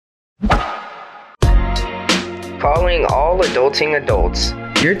following all adulting adults.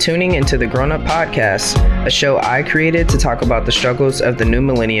 You're tuning into the Grown Up Podcast, a show I created to talk about the struggles of the new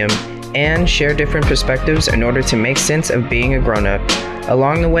millennium and share different perspectives in order to make sense of being a grown-up.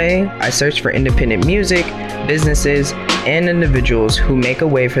 Along the way, I search for independent music, businesses, and individuals who make a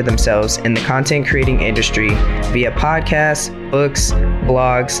way for themselves in the content creating industry via podcasts, books,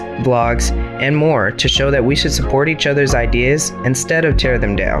 blogs, vlogs, and more to show that we should support each other's ideas instead of tear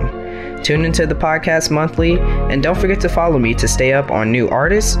them down. Tune into the podcast monthly, and don't forget to follow me to stay up on new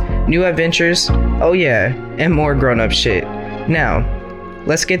artists, new adventures, oh yeah, and more grown-up shit. Now,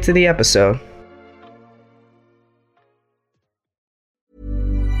 let's get to the episode.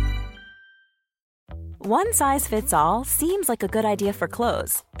 One size fits all seems like a good idea for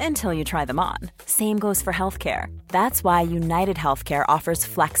clothes until you try them on. Same goes for healthcare. That's why United Healthcare offers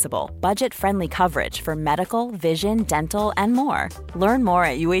flexible, budget-friendly coverage for medical, vision, dental, and more. Learn more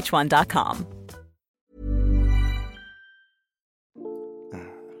at uh1.com.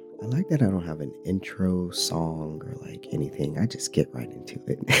 I like that I don't have an intro song or like anything. I just get right into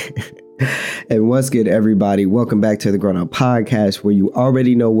it. And what's good, everybody? Welcome back to the Grown Up Podcast, where you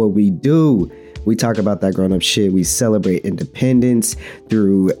already know what we do. We talk about that grown up shit. We celebrate independence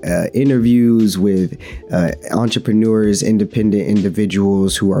through interviews with entrepreneurs, independent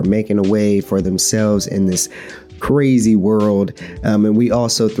individuals who are making a way for themselves in this crazy world. And we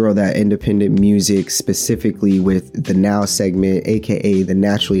also throw that independent music specifically with the Now segment, aka the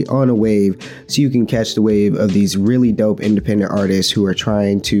Naturally on a Wave, so you can catch the wave of these really dope independent artists who are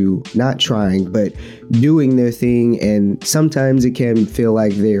but doing their thing. And sometimes it can feel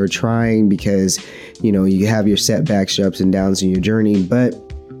like they're trying because, you know, you have your setbacks, your ups and downs in your journey. But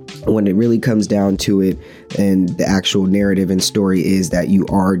when it really comes down to it, and the actual narrative and story is that you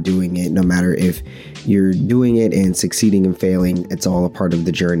are doing it, no matter if you're doing it and succeeding and failing, it's all a part of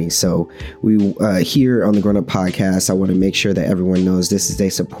the journey. So we here on the Grown Up Podcast, I want to make sure that everyone knows this is a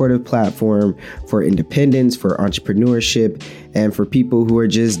supportive platform for independence, for entrepreneurship, and for people who are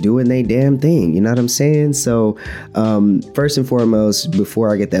just doing their damn thing. You know what I'm saying? So first and foremost,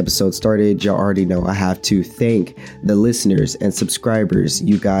 before I get the episode started, y'all already know I have to thank the listeners and subscribers.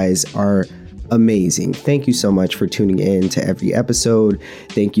 You guys are amazing. Thank you so much for tuning in to every episode.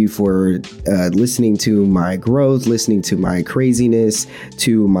 Thank you for listening to my growth, listening to my craziness,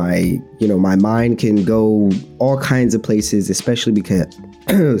 to my mind can go all kinds of places, especially because,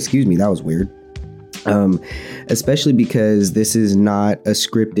 excuse me, that was weird. Especially because this is not a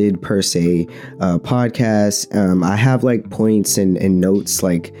scripted per se podcast. I have like points and notes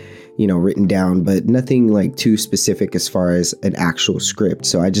like, written down, but nothing like too specific as far as an actual script.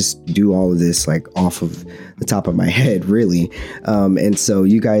 So I just do all of this like off of the top of my head, really. And so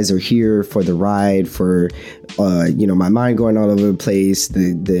you guys are here for the ride, for, my mind going all over the place,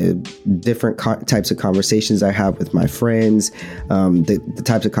 the different types of conversations I have with my friends, the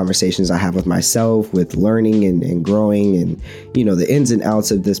types of conversations I have with myself, with learning and growing, and, the ins and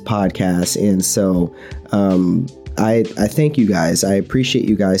outs of this podcast. And so, I thank you guys. I appreciate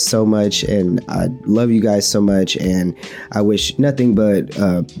you guys so much, and I love you guys so much, and I wish nothing but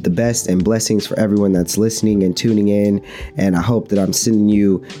the best and blessings for everyone that's listening and tuning in, and I hope that I'm sending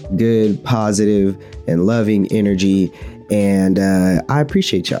you good, positive, and loving energy, and I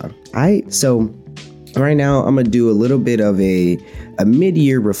appreciate y'all. So right now I'm going to do a little bit of a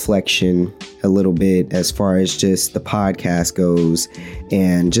mid-year reflection, a little bit as far as just the podcast goes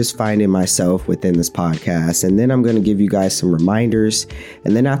and just finding myself within this podcast. And then I'm going to give you guys some reminders.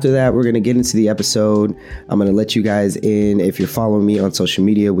 And then after that, we're going to get into the episode. I'm going to let you guys in. If you're following me on social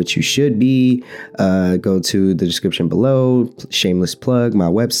media, which you should be, go to the description below, shameless plug, my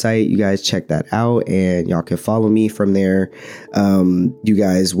website. You guys check that out and y'all can follow me from there. You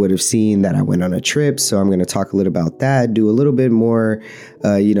guys would have seen that I went on a trip. So I'm going to talk a little about that, do a little bit more,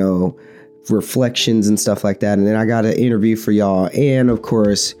 reflections and stuff like that. And then I got an interview for y'all. And of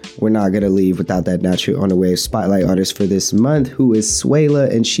course, we're not going to leave without that Naturally on the Wave spotlight artist for this month, who is Schroeder,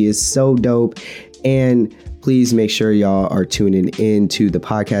 and she is so dope. And please make sure y'all are tuning into the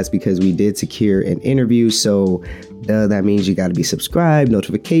podcast because we did secure an interview. So that means you got to be subscribed,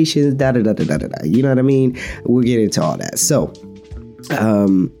 notifications, you know what I mean? We'll get into all that. So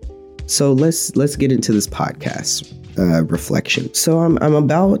let's get into this podcast reflection. So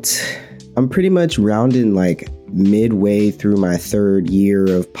I'm pretty much rounding like midway through my third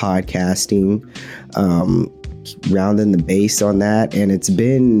year of podcasting, rounding the base on that. And it's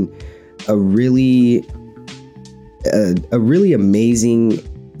been a really amazing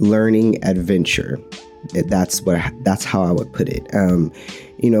learning adventure. That's how I would put it.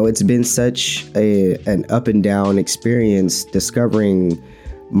 It's been such an up and down experience discovering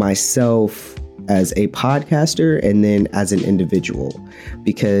myself as a podcaster and then as an individual,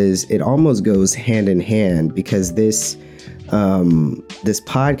 because it almost goes hand in hand, because this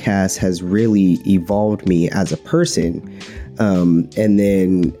podcast has really evolved me as a person. And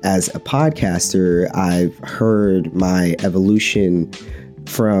then as a podcaster, I've heard my evolution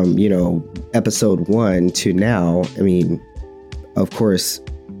from, episode 1 to now. I mean, of course,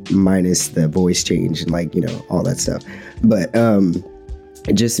 minus the voice change and all that stuff. But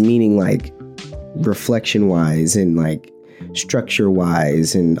just meaning reflection wise and structure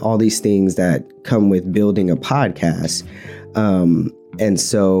wise and all these things that come with building a podcast. And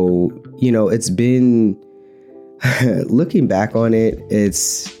so, it's been, looking back on it,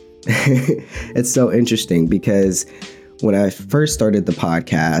 it's it's so interesting, because when I first started the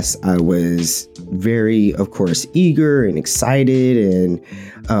podcast, I was very, of course, eager and excited, and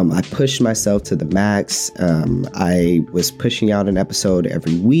I pushed myself to the max. I was pushing out an episode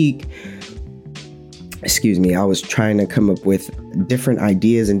every week. Excuse me. I was trying to come up with different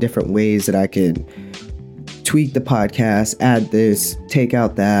ideas and different ways that I could tweak the podcast, add this, take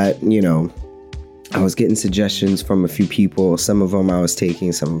out that. I was getting suggestions from a few people. Some of them I was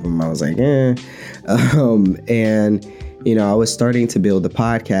taking, some of them I was like, and, I was starting to build the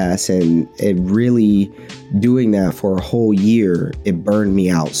podcast, and it really, doing that for a whole year, it burned me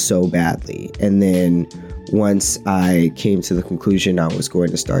out so badly. And then once I came to the conclusion I was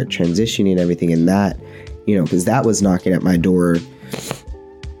going to start transitioning everything, and that, because that was knocking at my door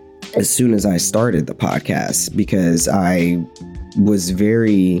as soon as I started the podcast, because I was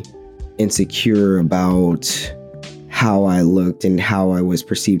very insecure about how I looked and how I was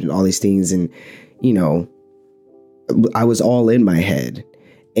perceived and all these things. And, I was all in my head,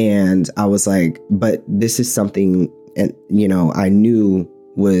 and I was like, but this is something, and, I knew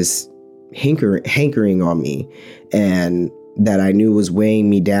was hankering on me, and that I knew was weighing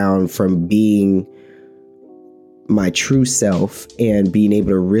me down from being my true self and being able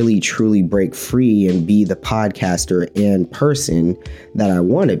to really truly break free and be the podcaster and person that I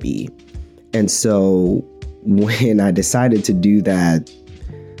want to be. And so when I decided to do that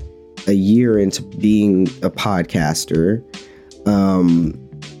a year into being a podcaster,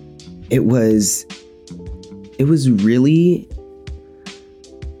 it was really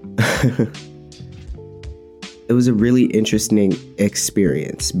it was a really interesting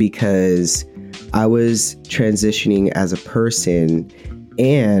experience, because I was transitioning as a person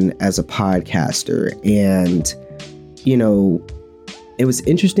and as a podcaster. And, it was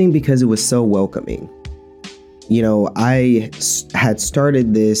interesting because it was so welcoming. I had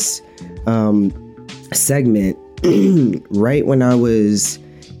started this segment right when I was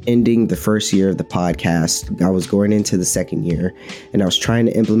ending the first year of the podcast. I was going into the second year, and I was trying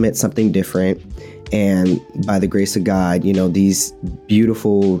to implement something different. And by the grace of God, these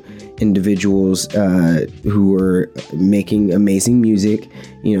beautiful individuals who were making amazing music,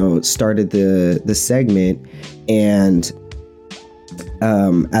 started the segment. And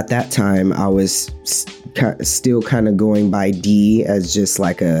at that time, I was still kind of going by D as just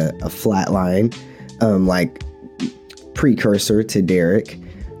like a flat line, like precursor to Derek.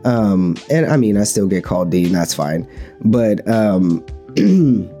 And I mean, I still get called D, and that's fine. But,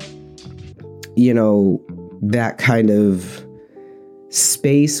 that kind of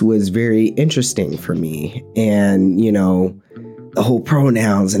space was very interesting for me. And, the whole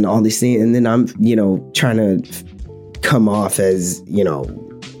pronouns and all these things. And then I'm, trying to come off as,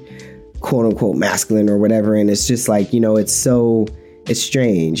 quote unquote masculine or whatever. And it's just like, it's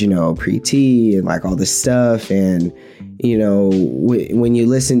strange, pre-T and like all this stuff. And, when you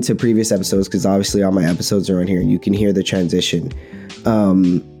listen to previous episodes, because obviously all my episodes are on here, you can hear the transition.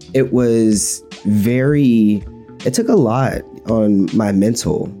 It was it took a lot on my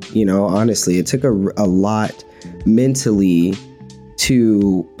mental, honestly, it took a lot mentally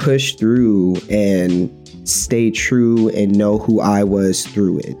to push through and stay true and know who I was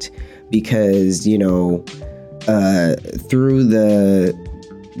through it. Because, through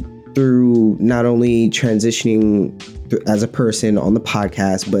not only transitioning as a person on the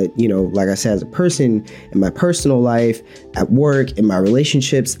podcast, but, like I said, as a person in my personal life, at work, in my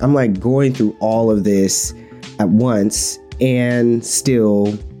relationships, I'm like going through all of this at once and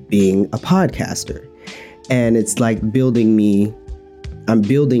still being a podcaster. And it's like I'm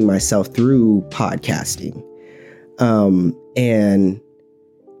building myself through podcasting. And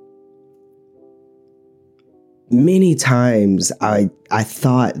many times I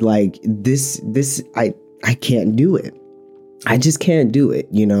thought like I can't do it. I just can't do it.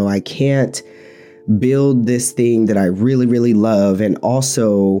 I can't build this thing that I really, really love and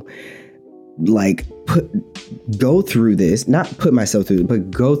also go through this, not put myself through it, but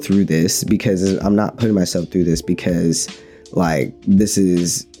go through this, because I'm not putting myself through this because like this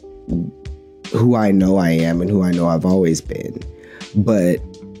is who I know I am and who I know I've always been. But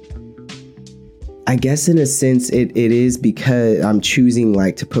I guess in a sense it is because I'm choosing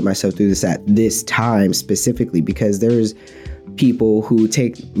like to put myself through this at this time specifically, because there's people who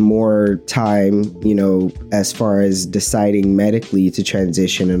take more time, you know, as far as deciding medically to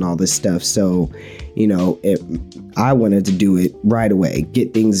transition and all this stuff. So, you know, I wanted to do it right away,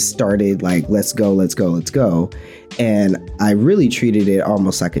 get things started, like, let's go. And I really treated it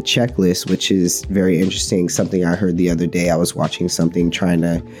almost like a checklist, which is very interesting. Something I heard the other day. I was watching something trying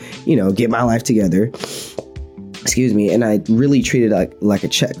to, you know, get my life together. Excuse me. And I really treated it like a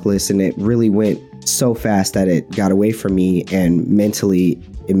checklist, and it really went so fast that it got away from me, and mentally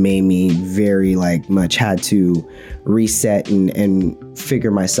it made me very much had to reset and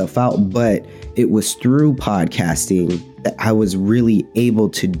figure myself out. But it was through podcasting that I was really able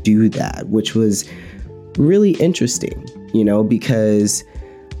to do that, which was really interesting, you know, because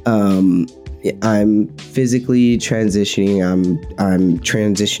I'm physically transitioning. I'm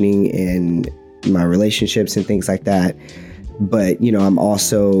transitioning in my relationships and things like that. But, you know, I'm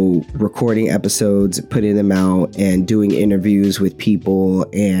also recording episodes, putting them out, and doing interviews with people.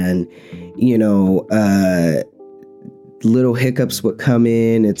 And, you know, little hiccups would come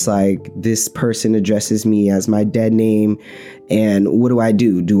in. It's like this person addresses me as my dead name. And what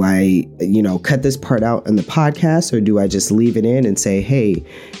do? Do I, you know, cut this part out in the podcast, or do I just leave it in and say, hey,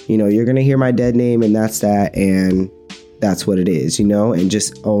 you know, you're going to hear my dead name and that's that. And that's what it is, you know, and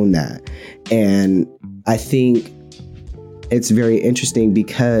just own that. And I think it's very interesting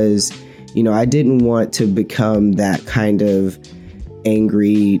because, you know, I didn't want to become that kind of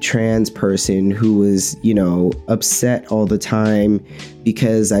angry trans person who was, you know, upset all the time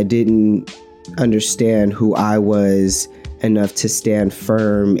because I didn't understand who I was enough to stand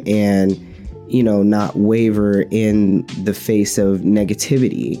firm and, you know, not waver in the face of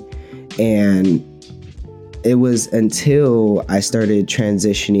negativity. And it was until I started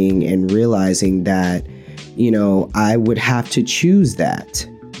transitioning and realizing that, you know, I would have to choose that.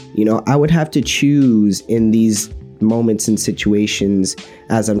 You know, I would have to choose in these moments and situations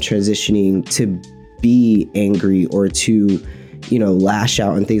as I'm transitioning to be angry or to, you know, lash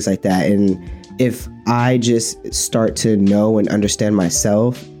out and things like that. And if I just start to know and understand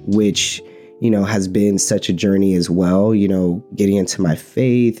myself, which, you know, has been such a journey as well, you know, getting into my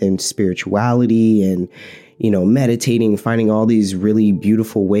faith and spirituality and, you know, meditating, finding all these really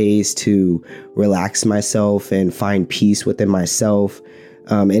beautiful ways to relax myself and find peace within myself.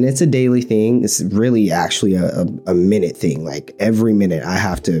 And it's a daily thing. It's really actually a minute thing. Like every minute I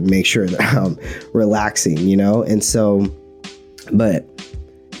have to make sure that I'm relaxing, you know? And so, but,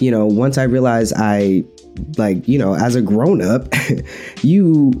 you know, once I realized you know, as a grown up,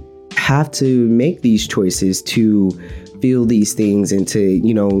 you have to make these choices to feel these things and to,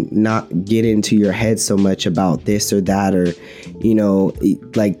 you know, not get into your head so much about this or that, or, you know,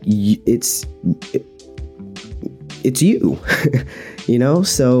 it's you, you know?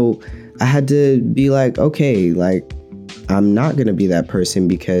 So I had to be like, okay, like, I'm not going to be that person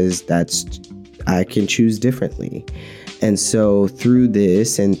because I can choose differently. And so through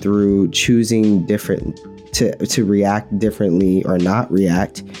this and through choosing different to react differently or not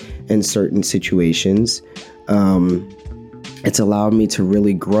react in certain situations, it's allowed me to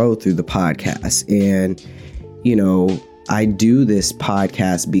really grow through the podcast. And, you know, I do this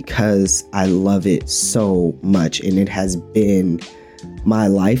podcast because I love it so much, and it has been my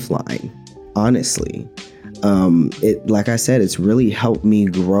lifeline, honestly. Like I said, it's really helped me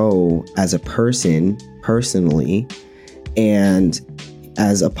grow as a person personally and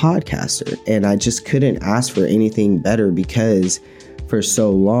as a podcaster. And I just couldn't ask for anything better because for so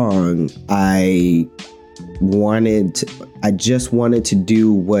long I just wanted to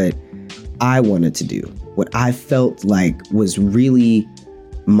do what I wanted to do, what I felt like was really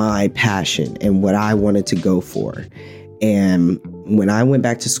my passion and what I wanted to go for. And when I went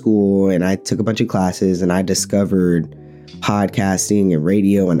back to school and I took a bunch of classes and I discovered podcasting and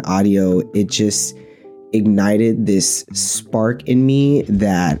radio and audio, it just ignited this spark in me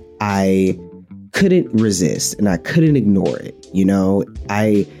that I couldn't resist and I couldn't ignore it. You know,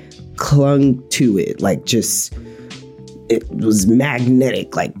 I clung to it like just, it was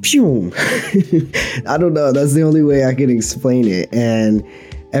magnetic, like pew. I don't know. That's the only way I can explain it. And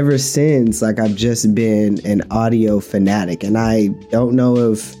ever since, like, I've just been an audio fanatic, and I don't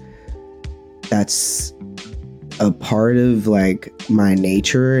know if that's a part of like my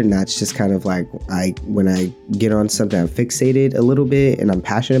nature, and that's just kind of like when I get on something, I'm fixated a little bit and I'm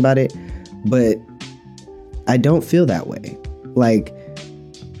passionate about it. But I don't feel that way. Like,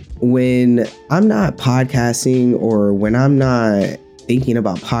 when I'm not podcasting, or when I'm not thinking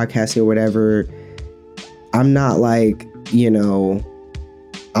about podcasting or whatever, I'm not like, I'm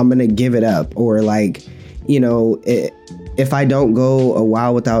going to give it up, or like, if I don't go a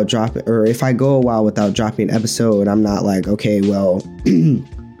while without dropping, or if I go a while without dropping an episode, I'm not like, okay, well,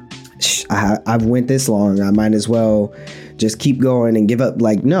 I've went this long, I might as well just keep going and give up.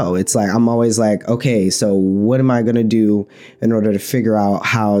 Like, no, it's like, I'm always like, okay, so what am I going to do in order to figure out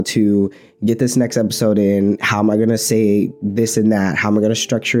how to get this next episode in? How am I going to say this and that? How am I going to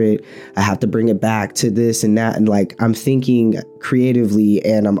structure it? I have to bring it back to this and that. And like, I'm thinking creatively,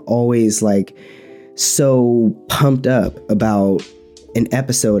 and I'm always like so pumped up about an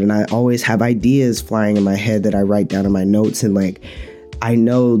episode. And I always have ideas flying in my head that I write down in my notes. And like, I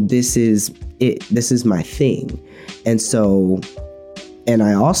know this is it. This is my thing. And so, and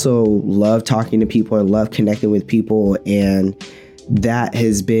I also love talking to people and love connecting with people. And that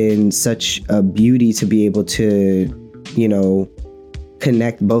has been such a beauty to be able to,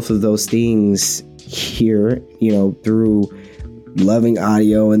 connect both of those things here, through loving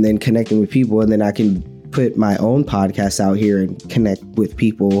audio and then connecting with people. And then I can put my own podcast out here and connect with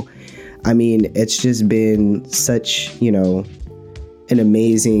people. I mean, it's just been such, an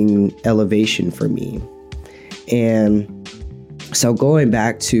amazing elevation for me. And so going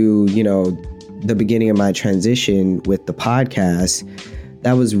back to, the beginning of my transition with the podcast,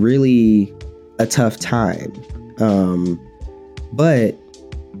 that was really a tough time. But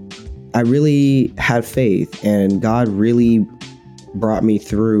I really had faith, and God really brought me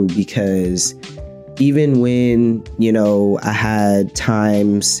through, because even when, I had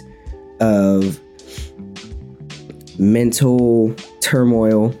times of mental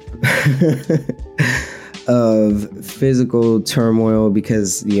turmoil, of physical turmoil,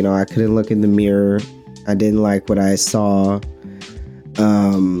 because I couldn't look in the mirror, I didn't like what I saw,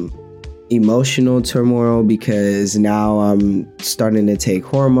 emotional turmoil, because now I'm starting to take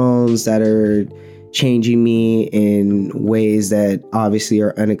hormones that are changing me in ways that obviously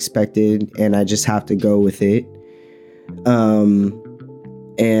are unexpected, and I just have to go with it.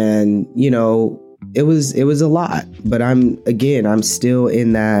 And it was a lot, but I'm still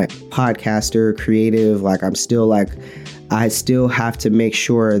in that podcaster creative. Like, I still have to make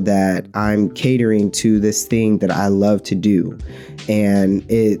sure that I'm catering to this thing that I love to do. And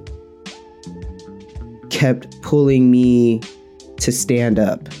it kept pulling me to stand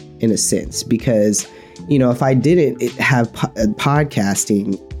up, in a sense, because, if I didn't have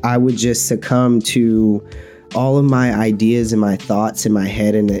podcasting, I would just succumb to all of my ideas and my thoughts in my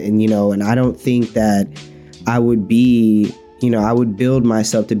head. And I don't think that I would be, I would build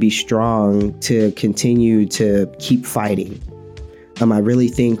myself to be strong to continue to keep fighting. I really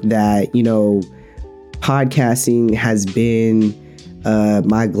think that, podcasting has been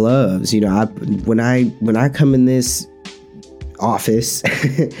my gloves. When I come in this office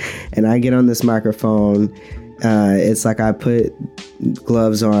and I get on this microphone, it's like I put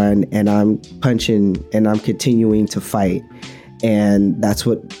gloves on and I'm punching and I'm continuing to fight. And that's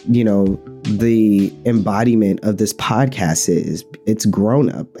what, the embodiment of this podcast is. It's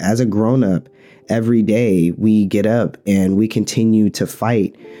grown up. As a grown up, every day we get up and we continue to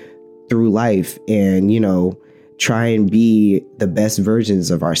fight through life and, try and be the best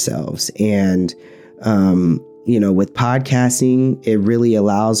versions of ourselves. And, with podcasting, it really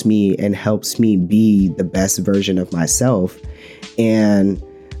allows me and helps me be the best version of myself. And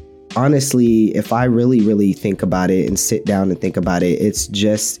honestly, if I really, really think about it and sit down and think about it, it's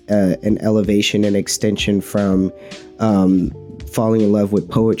just an elevation and extension from falling in love with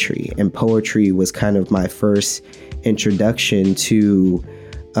poetry. And poetry was kind of my first introduction to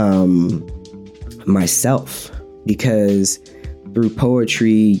myself, because through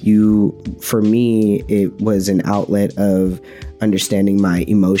poetry, for me, it was an outlet of understanding my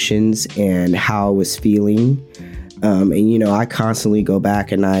emotions and how I was feeling. And I constantly go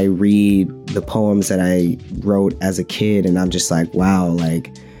back and I read the poems that I wrote as a kid, and I'm just like, wow,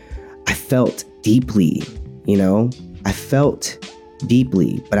 like I felt deeply, I felt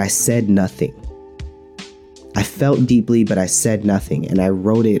deeply, but I said nothing. I felt deeply, but I said nothing. And I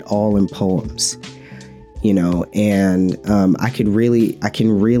wrote it all in poems, and I can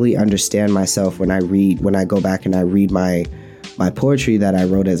really understand myself when I go back and I read my poetry that I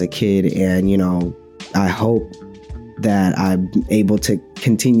wrote as a kid. And, I hope that I'm able to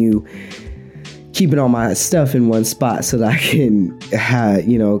continue keeping all my stuff in one spot so that I can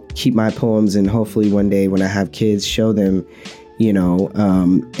keep my poems, and hopefully one day when I have kids, show them,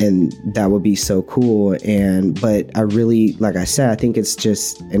 and that would be so cool. But I really, like I said, I think it's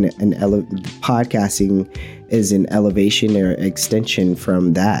just podcasting is an elevation or extension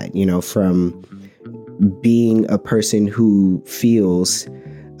from that, from being a person who feels,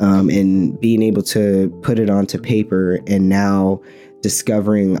 and being able to put it onto paper, and now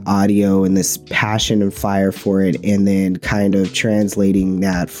discovering audio and this passion and fire for it, and then kind of translating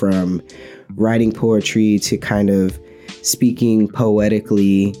that from writing poetry to kind of speaking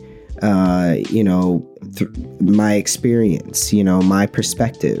poetically, my experience, my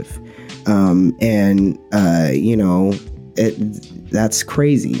perspective. That's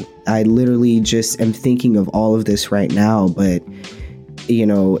crazy. I literally just am thinking of all of this right now, but,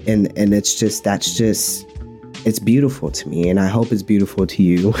 and it's beautiful to me, and I hope it's beautiful to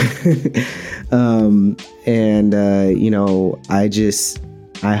you.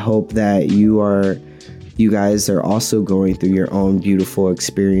 I hope that you guys are also going through your own beautiful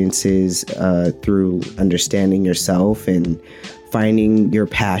experiences, through understanding yourself and finding your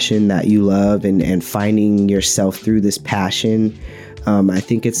passion that you love, and finding yourself through this passion. I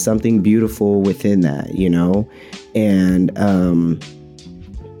think it's something beautiful within that, and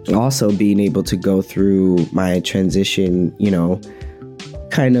also being able to go through my transition,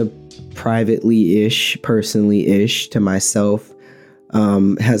 kind of privately-ish, personally-ish to myself,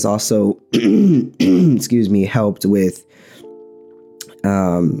 has also, helped with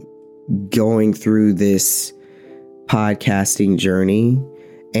going through this podcasting journey.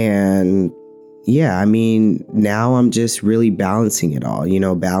 And now I'm just really balancing it all,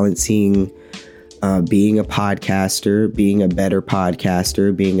 balancing being a podcaster, being a better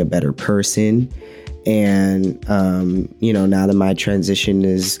podcaster, being a better person. And, now that my transition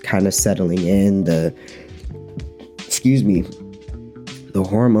is kind of settling in, the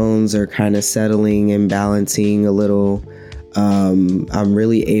hormones are kind of settling and balancing a little. I'm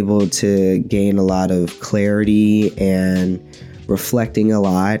really able to gain a lot of clarity and reflecting a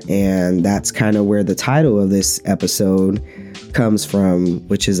lot. And that's kind of where the title of this episode comes from,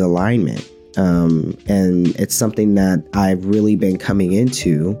 which is alignment. And it's something that I've really been coming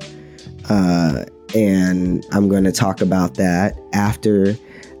into. And I'm going to talk about that after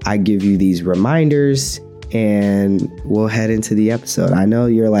I give you these reminders, and we'll head into the episode. I know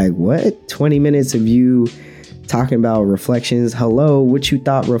you're like, what? 20 minutes of you talking about reflections? Hello, what you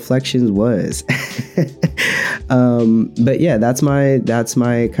thought reflections was? But yeah, that's my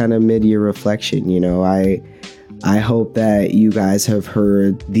kind of mid-year reflection. I hope that you guys have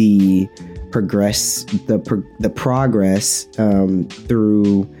heard the progress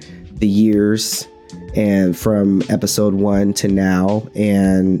through the years, and from episode 1 to now.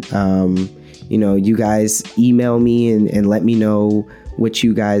 And you guys email me and let me know what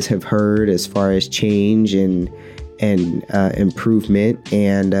you guys have heard as far as change and improvement.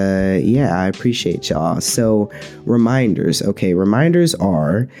 And I appreciate y'all. So reminders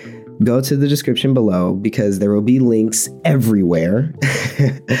are, go to the description below, because there will be links everywhere.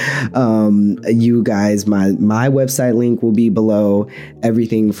 You guys, my website link will be below.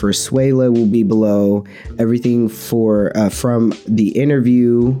 Everything for Suela will be below. Everything for from the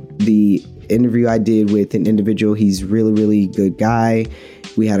interview I did with an individual. He's really, really good guy.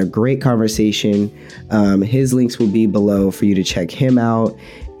 We had a great conversation. His links will be below for you to check him out.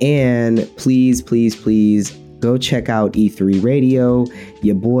 And please, please, please go check out E3 Radio.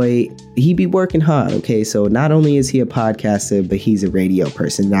 Your boy, he be working hard. Okay, so not only is he a podcaster, but he's a radio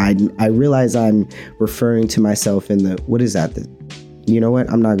person. I realize I'm referring to myself in the, what is that? You know what?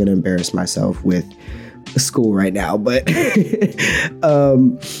 I'm not going to embarrass myself with school right now, but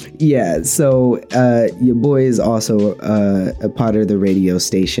so your boy is also a part of the radio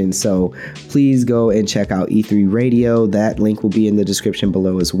station, so please go and check out E3 Radio. That link will be in the description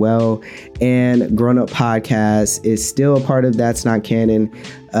below as well. And Grown Up Podcast is still a part of That's Not Canon,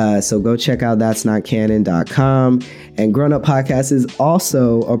 so go check out that'snotcanon.com. And Grown Up Podcast is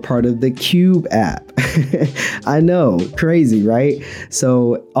also a part of the Cube app. I know, crazy, right?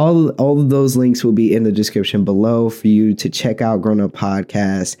 So all of those links will be in the description below for you to check out Grown Up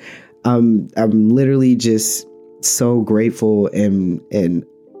Podcast. I'm literally just so grateful and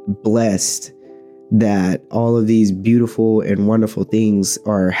blessed that all of these beautiful and wonderful things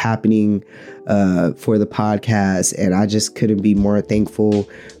are happening for the podcast. And I just couldn't be more thankful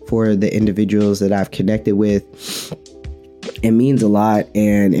for the individuals that I've connected with. It means a lot,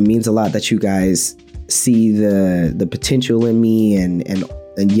 and it means a lot that you guys see the potential in me and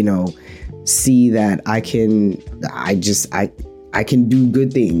see that I can do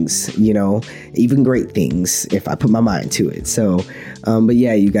good things, you know, even great things if I put my mind to it. So, but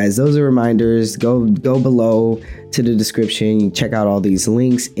yeah, you guys, those are reminders. Go below to the description, check out all these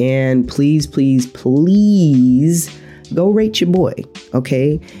links, and please go rate your boy.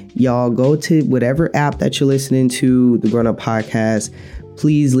 Okay, y'all, go to whatever app that you're listening to the Grown Up Podcast.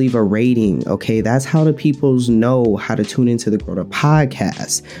 Please leave a rating. Okay, that's how the peoples know how to tune into the Grown Up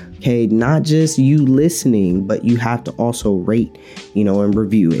Podcast. Okay, not just you listening, but you have to also rate, you know, and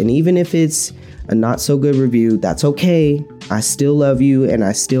review. And even if it's a not so good review, that's okay. I still love you, and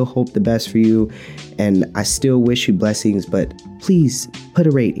I still hope the best for you, and I still wish you blessings. But please put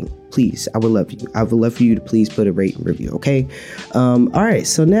a rating. Please, I would love you. I would love for you to please put a rate and review. Okay. All right.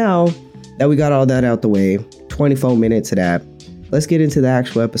 So now that we got all that out the way, 24 minutes of that, let's get into the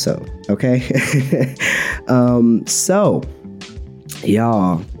actual episode. Okay. So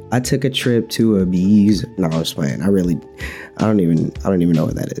y'all, I took a trip to a bees. No, I was playing. I don't even know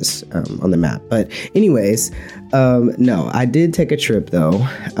what that is on the map. But anyways, no, I did take a trip though.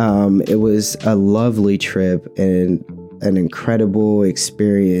 It was a lovely trip and an incredible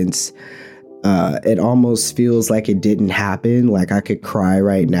experience. It almost feels like it didn't happen. Like I could cry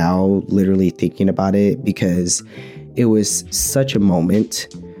right now, literally thinking about it, because it was such a moment.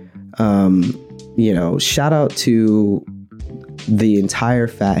 You know, shout out to the entire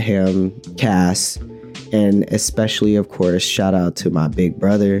Fat Ham cast, and especially, of course, shout out to my big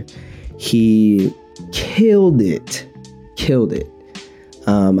brother. He killed it.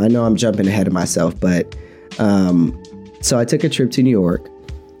 I know I'm jumping ahead of myself, but so I took a trip to New York.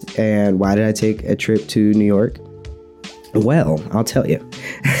 And why did I take a trip to New York? Well, I'll tell you.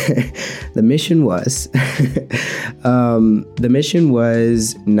 The mission was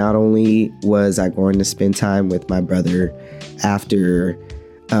not only was I going to spend time with my brother after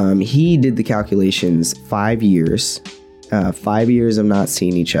he did the calculations, 5 years of not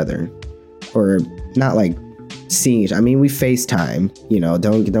seeing each other, or not like seeing each. I mean, we FaceTime, you know,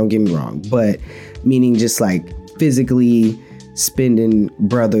 don't get me wrong, but meaning just like physically spending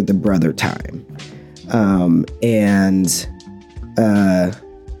brother to brother time.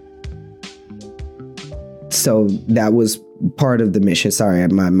 So that was part of the mission. Sorry,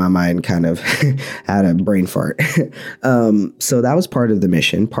 my mind kind of had a brain fart. So that was part of the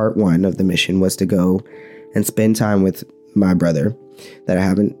mission. Part one of the mission was to go and spend time with my brother that I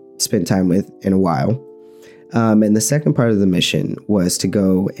haven't spent time with in a while. And the second part of the mission was to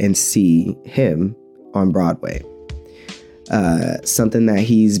go and see him on Broadway. Something that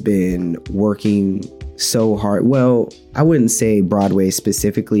he's been working so hard. Well, I wouldn't say Broadway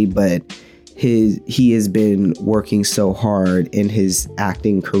specifically, but he has been working so hard in his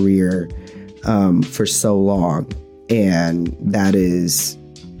acting career for so long. And that is,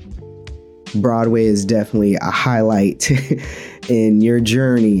 Broadway is definitely a highlight in your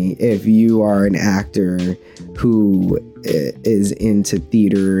journey if you are an actor who is into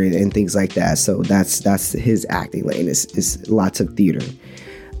theater and things like that. So that's his acting lane is lots of theater.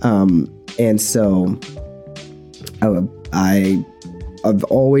 And so I've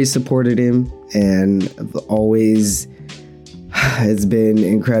always supported him, and it's been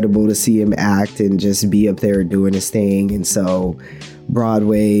incredible to see him act and just be up there doing his thing. And so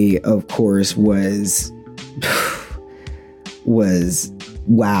Broadway, of course, was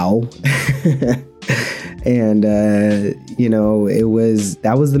wow. And you know,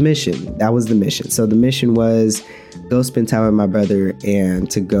 that was the mission. So the mission was go spend time with my brother and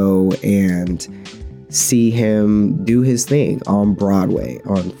to go and see him do his thing on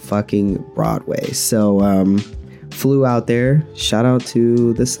fucking Broadway. So flew out there. Shout out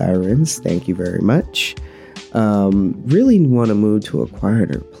to the Sirens. Thank you very much. Really want to move to a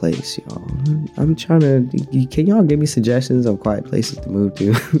quieter place, y'all. I'm trying to, can y'all give me suggestions on quiet places to move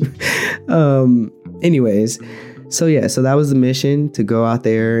to? Anyways, so that was the mission, to go out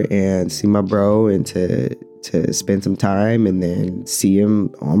there and see my bro and to spend some time and then see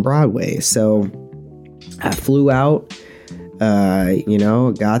him on Broadway. So I flew out,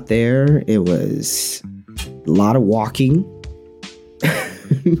 got there. It was a lot of walking.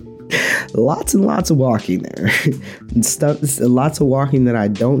 Lots and lots of walking there. Lots of walking that I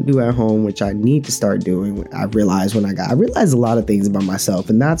don't do at home, which I need to start doing. I realized a lot of things about myself,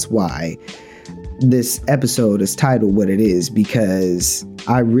 and that's why this episode is titled what it is, because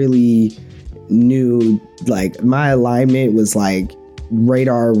I really knew, like, my alignment was like,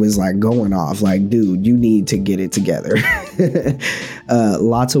 radar was like going off, like, dude, you need to get it together.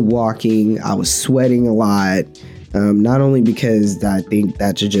 Lots of walking. I was sweating a lot. Not only because I think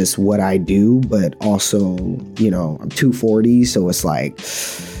that's just what I do, but also, I'm 240, so it's like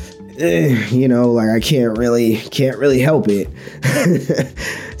like I can't really help it.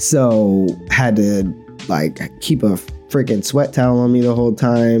 So had to like keep a freaking sweat towel on me the whole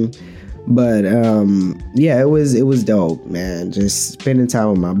time. But yeah, it was dope, man. Just spending time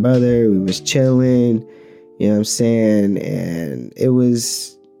with my brother. We was chilling, you know what I'm saying? And it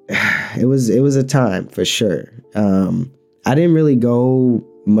was a time for sure. I didn't really go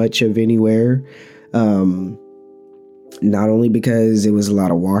much of anywhere. Not only because it was a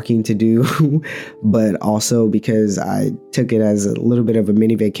lot of walking to do, but also because I took it as a little bit of a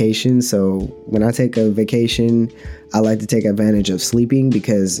mini vacation. So when I take a vacation, I like to take advantage of sleeping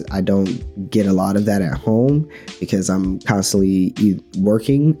because I don't get a lot of that at home because I'm constantly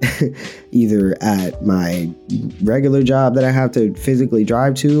working either at my regular job that I have to physically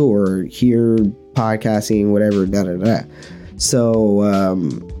drive to or here podcasting, whatever, So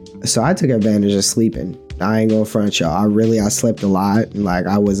I took advantage of sleeping. I ain't gonna front y'all. I slept a lot. Like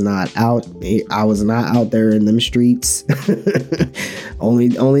I was not out there in them streets.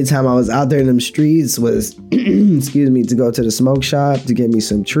 Only time I was out there in them streets was to go to the smoke shop to get me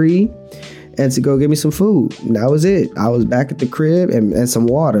some tree and to go get me some food. And that was it. I was back at the crib and some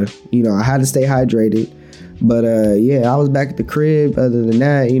water. I had to stay hydrated. But yeah, I was back at the crib. Other than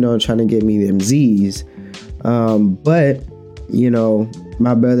that, trying to get me them Z's. But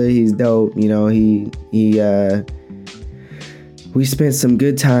my brother, he's dope. We spent some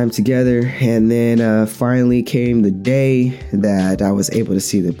good time together, and then finally came the day that I was able to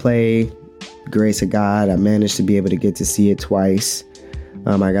see the play. Grace of God, I managed to be able to get to see it twice.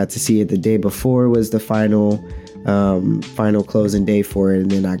 I got to see it the day before was the final closing day for it, and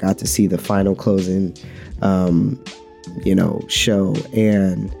then I got to see the final closing, show,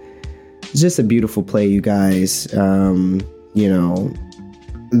 and it's just a beautiful play, you guys.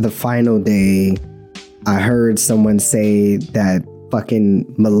 The final day, I heard someone say that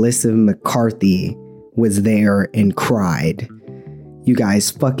fucking Melissa McCarthy was there and cried. You guys,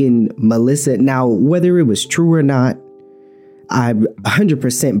 fucking Melissa. Now, whether it was true or not, I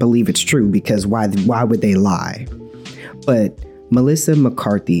 100% believe it's true because why would they lie? But Melissa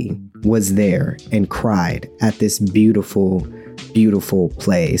McCarthy was there and cried at this beautiful, beautiful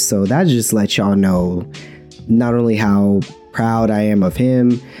play. So that just lets y'all know not only how proud I am of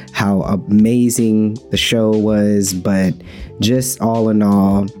him, how amazing the show was, but just all in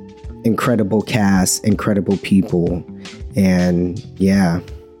all, incredible cast, incredible people. And yeah,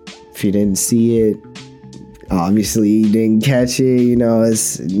 if you didn't see it, obviously you didn't catch it,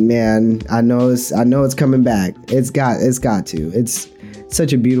 I know it's coming back. It's got to. It's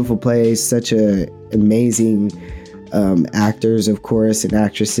such a beautiful place, such a amazing actors, of course, and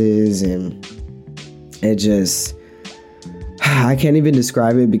actresses, and it just, I can't even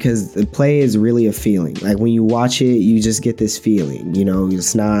describe it because the play is really a feeling. Like when you watch it, you just get this feeling, you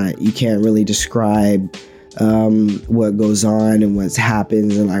can't really describe what goes on and what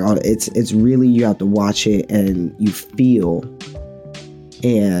happens, and like all it's really, you have to watch it and you feel.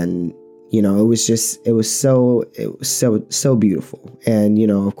 And it was so beautiful. And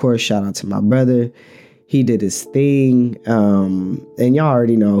of course, shout out to my brother. He did his thing, and y'all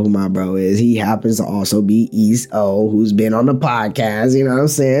already know who my bro is. He happens to also be East O, who's been on the podcast, you know what I'm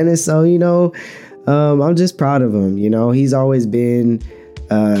saying? And so, I'm just proud of him. He's always been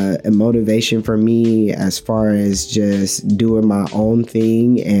a motivation for me as far as just doing my own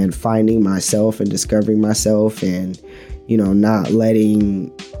thing and finding myself and discovering myself, and not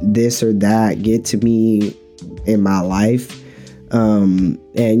letting this or that get to me in my life. And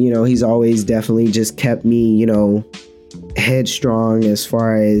he's always definitely just kept me headstrong as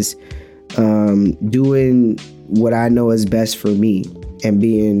far as doing what I know is best for me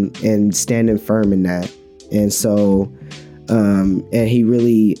and standing firm in that. And so and he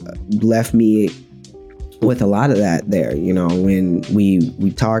really left me with a lot of that there, when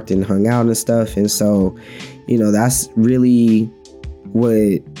we talked and hung out and stuff. And so that's really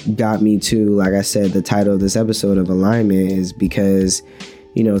what got me to, like I said, the title of this episode of Alignment is because,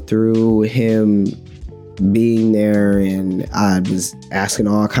 through him being there, and I was asking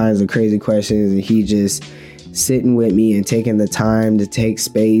all kinds of crazy questions, and he just sitting with me and taking the time to take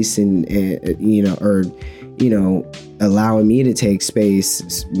space and allowing me to take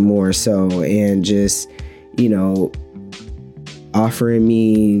space more so, and just, offering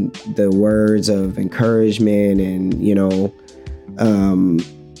me the words of encouragement,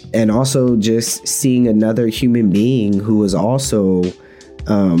 and also just seeing another human being who was also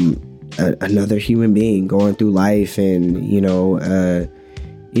another human being going through life, and the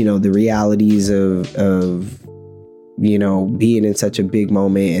realities of being in such a big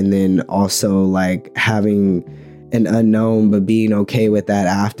moment, and then also like having an unknown, but being okay with that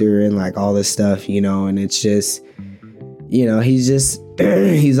after, and like all this stuff, and it's just,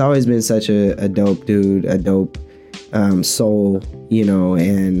 he's always been such a dope dude, a dope soul,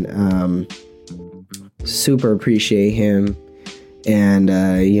 and super appreciate him. And,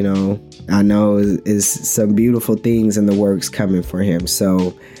 I know is some beautiful things in the works coming for him.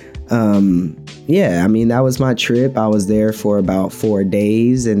 So, that was my trip. I was there for about 4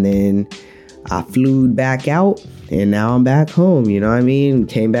 days, and then I flew back out, and now I'm back home.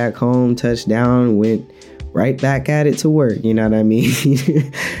 Came back home, touched down, went right back at it to work.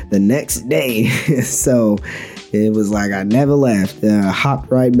 The next day. So it was like I never left.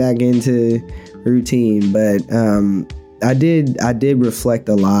 Hopped right back into routine. But I did reflect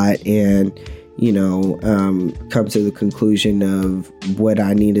a lot, and come to the conclusion of what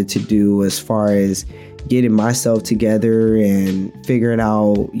I needed to do as far as getting myself together and figuring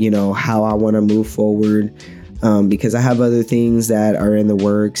out, how I want to move forward. Because I have other things that are in the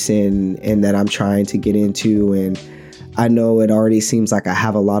works and that I'm trying to get into. And I know it already seems like I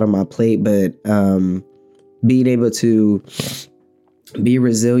have a lot on my plate, but being able to be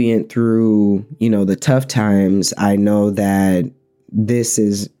resilient through, the tough times, I know that this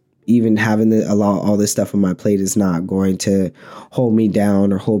is, even having all this stuff on my plate is not going to hold me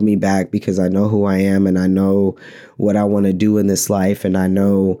down or hold me back, because I know who I am, and I know what I want to do in this life, and I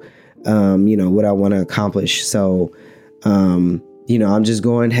know, what I want to accomplish. So, I'm just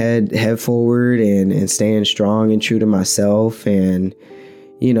going head forward and staying strong and true to myself. And,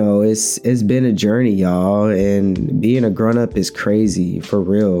 it's been a journey, y'all, and being a grown up is crazy, for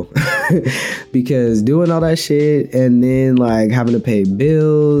real. Because doing all that shit and then like having to pay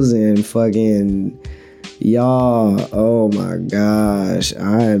bills and fucking, y'all, oh my gosh,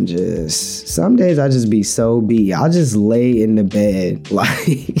 some days I just be so beat. I'll just lay in the bed.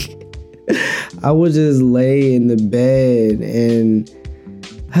 Like, I would just lay in the bed, and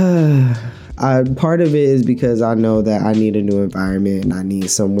part of it is because I know that I need a new environment, and I need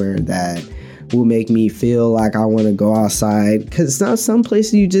somewhere that will make me feel like I want to go outside. Because some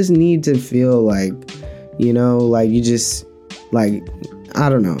places you just need to feel like, like you just, like, I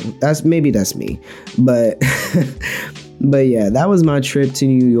don't know. That's me. But, but yeah, that was my trip to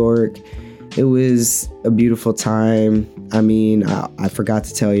New York. It was a beautiful time. I forgot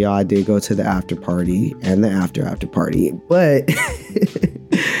to tell y'all, I did go to the after party and the after party, but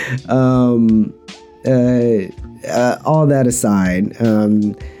all that aside,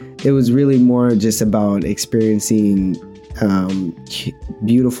 it was really more just about experiencing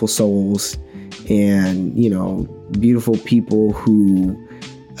beautiful souls and, beautiful people who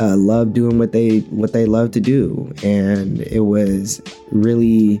love doing what they love to do. And it was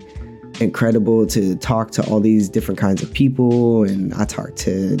really incredible to talk to all these different kinds of people, and I talked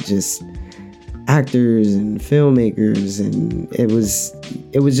to just actors and filmmakers, and it was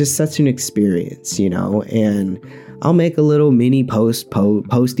just such an experience, and I'll make a little mini post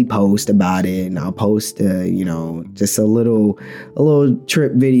about it, and I'll post just a little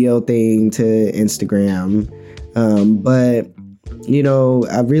trip video thing to Instagram, but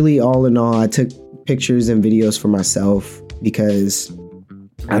I really, all in all, I took pictures and videos for myself, because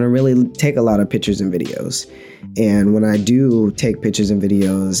I don't really take a lot of pictures and videos. And when I do take pictures and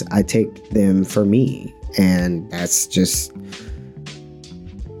videos, I take them for me. And that's just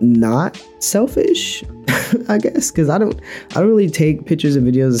not selfish, I guess, because I don't really take pictures and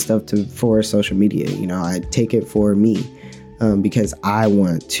videos and stuff for social media. I take it for me, because I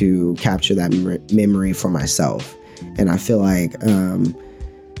want to capture that memory for myself. And I feel like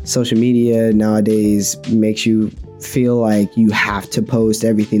social media nowadays makes you feel like you have to post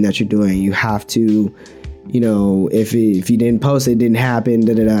everything that you're doing. You have to, if you didn't post, it didn't happen.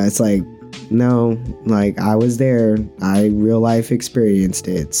 It's like, no, like, I was there. I real life experienced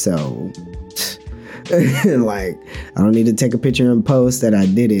it. So like, I don't need to take a picture and post that I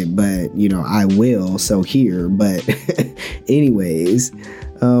did it, but I will. So here, but anyways,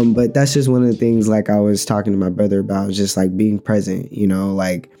 but that's just one of the things, like I was talking to my brother about, just like being present,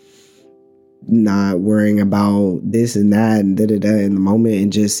 like not worrying about this and that and in the moment,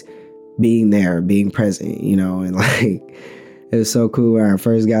 and just being there, being present, and like, it was so cool. When I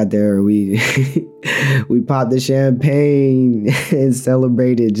first got there, we popped the champagne and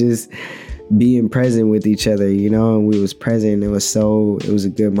celebrated just being present with each other, and we was present. It was a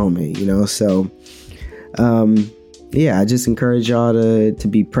good moment, so yeah, I just encourage y'all to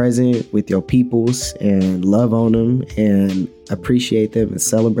be present with your peoples and love on them and appreciate them and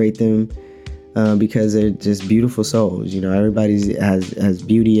celebrate them, because they're just beautiful souls. Everybody has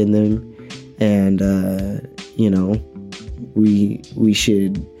beauty in them, and we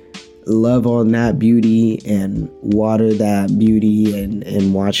should love on that beauty and water that beauty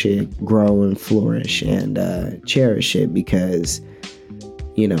and watch it grow and flourish and cherish it, because,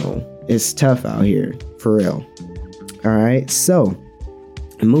 you know, it's tough out here, for real. All right, so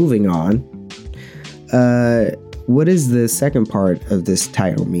moving on. What does the second part of this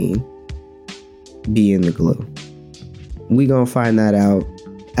title mean? Being the glue. We gonna find that out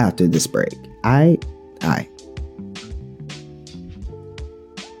after this break. Aye.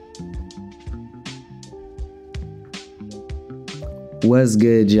 What's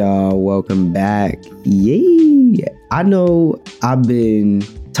good, y'all? Welcome back. Yay! I know I've been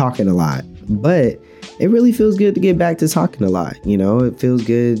talking a lot, but it really feels good to get back to talking a lot. You know, it feels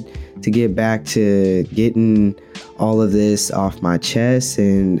good to get back to getting all of this off my chest,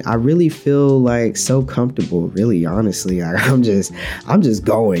 and I really feel like so comfortable, really, honestly. I'm just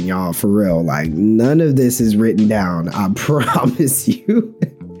going, y'all, for real. Like, none of this is written down. I promise you.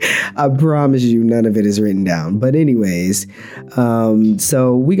 I promise you none of it is written down. But anyways,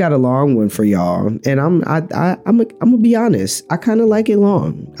 so we got a long one for y'all, and I'm gonna be honest. I kind of like it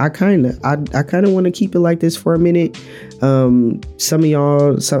long. I kind of want to keep it like this for a minute. Some of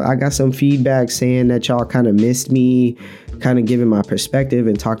y'all, I got some feedback saying that y'all kind of missed me, kind of giving my perspective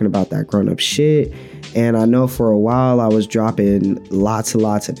and talking about that grown up shit. And I know for a while I was dropping lots and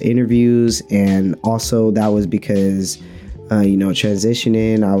lots of interviews, and also that was because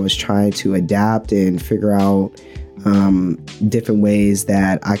transitioning, I was trying to adapt and figure out different ways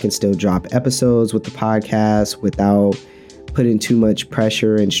that I can still drop episodes with the podcast without putting too much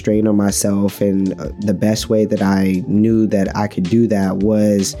pressure and strain on myself. And the best way that I knew that I could do that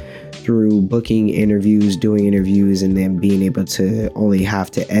was through booking interviews, doing interviews, and then being able to only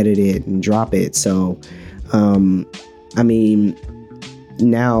have to edit it and drop it. So,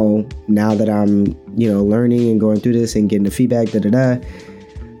 now that I'm, learning and going through this and getting the feedback,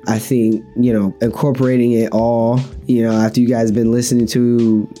 I think, incorporating it all, after you guys been listening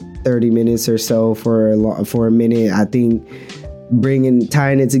to 30 minutes or so for a minute, I think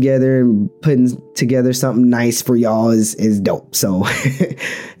tying it together and putting together something nice for y'all is dope. So,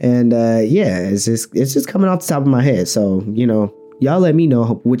 and it's just coming off the top of my head. So, y'all let me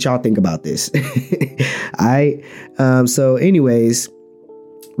know what y'all think about this. So anyways,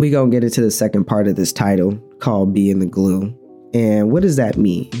 we gonna get into the second part of this title called Being the Glue. And what does that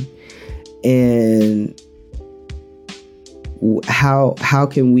mean? And how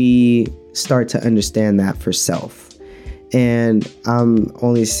can we start to understand that for self? And I'm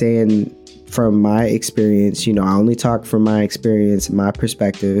only saying from my experience, I only talk from my experience, my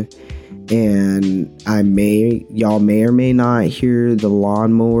perspective. And y'all may or may not hear the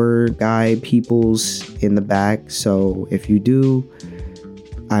lawnmower guy peoples in the back. So if you do,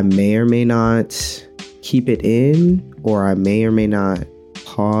 I may or may not keep it in, or I may or may not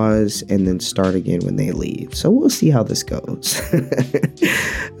pause and then start again when they leave. So we'll see how this goes.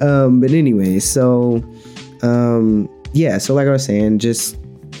 But anyway, so like I was saying,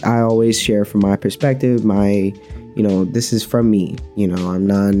 I always share from my perspective, this is from me. I'm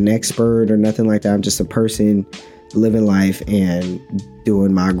not an expert or nothing like that. I'm just a person living life and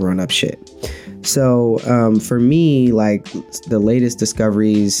doing my grown-up shit. So for me, like, the latest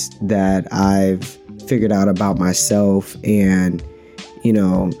discoveries that I've figured out about myself, and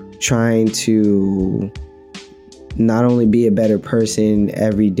trying to not only be a better person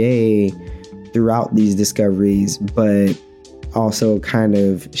every day throughout these discoveries, but also kind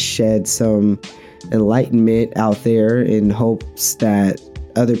of shed some enlightenment out there in hopes that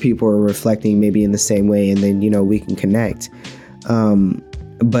other people are reflecting maybe in the same way, and then we can connect.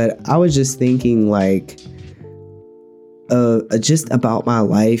 But I was just thinking, like, just about my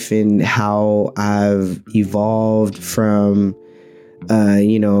life and how I've evolved from,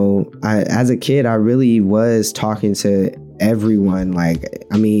 as a kid, I really was talking to everyone. Like,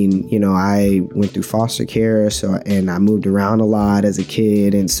 I went through foster care, and I moved around a lot as a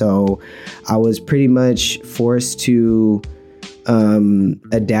kid. And so I was pretty much forced to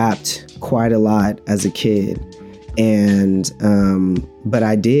adapt quite a lot as a kid. And but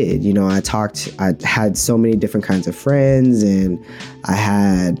I did, I had so many different kinds of friends, and I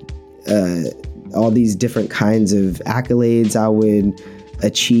had all these different kinds of accolades I would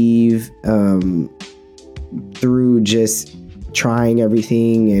achieve through just trying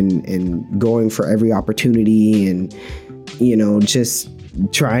everything and going for every opportunity, and just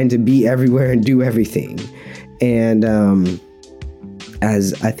trying to be everywhere and do everything. And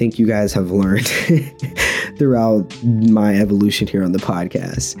as I think you guys have learned throughout my evolution here on the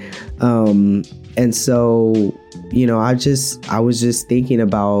podcast. And so, I was just thinking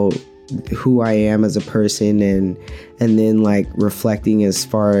about, who I am as a person, and then like reflecting as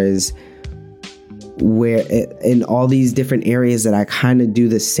far as where in all these different areas that I kind of do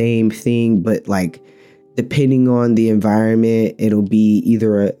the same thing, but like depending on the environment, it'll be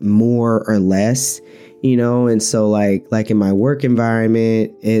either more or less, you know? And so like in my work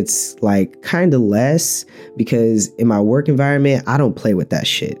environment, it's like kind of less, because in my work environment, I don't play with that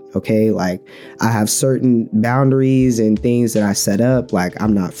shit. Okay. Like I have certain boundaries and things that I set up. Like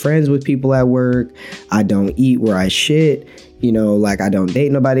I'm not friends with people at work. I don't eat where I shit, you know, like I don't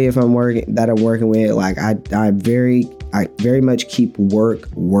date nobody if I'm working with. Like I very much keep work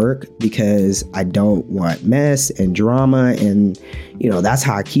because I don't want mess and drama. And, you know, that's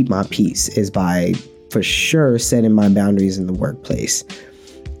how I keep my peace, is by for sure setting my boundaries in the workplace.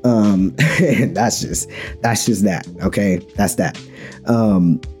 That's just that. Okay. That's that.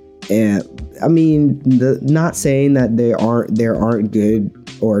 And I mean, not saying that there aren't good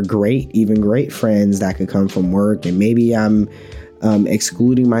or even great friends that could come from work. And maybe I'm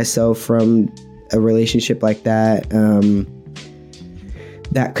excluding myself from a relationship like that.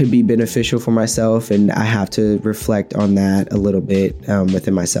 That could be beneficial for myself, and I have to reflect on that a little bit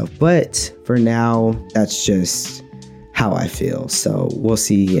within myself. But for now, that's just how I feel. So we'll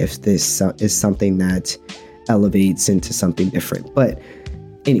see if this is something that elevates into something different. But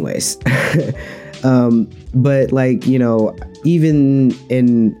anyways, but like, you know, even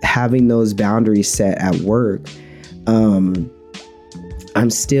in having those boundaries set at work, I'm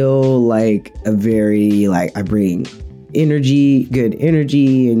still like I bring good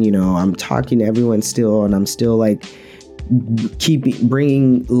energy, and, you know, I'm talking to everyone still, and I'm still like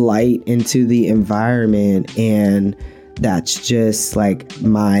bringing light into the environment. And that's just like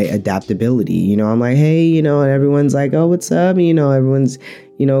my adaptability. You know, I'm like, hey, you know, and everyone's like, oh, what's up? You know, everyone's,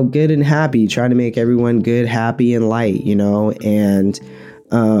 you know, good and happy, trying to make everyone good, happy, and light, you know, and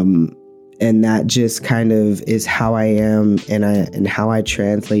that just kind of is how I am, and how I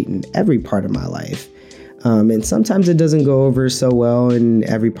translate in every part of my life. And sometimes it doesn't go over so well in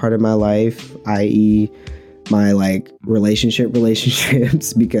every part of my life, i.e. my like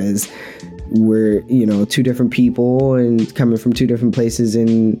relationships, because we're, you know, two different people and coming from two different places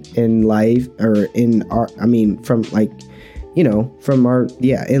in life, or in our, I mean, from like, you know, from our,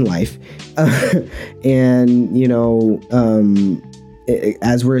 in life. And, you know,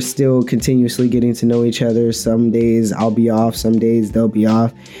 as we're still continuously getting to know each other, some days I'll be off, some days they'll be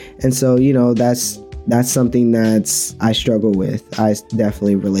off. And so, you know, that's something I struggle with.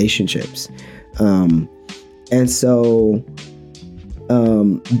 Definitely relationships. And so,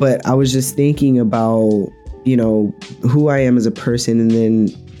 but I was just thinking about, you know, who I am as a person, and then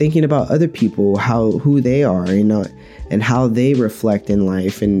thinking about other people, who they are, you know, and how they reflect in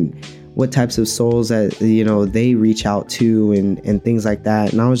life, and what types of souls that, you know, they reach out to, and things like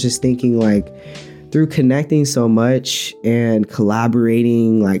that. And I was just thinking, like, through connecting so much and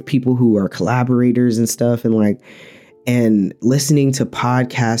collaborating, like people who are collaborators and stuff, and listening to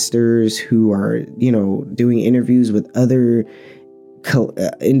podcasters who are, you know, doing interviews with other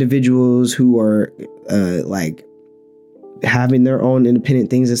individuals who are like having their own independent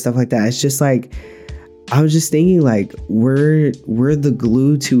things and stuff like that. It's just like, I was just thinking, like, we're the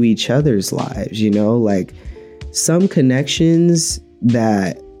glue to each other's lives, you know, like some connections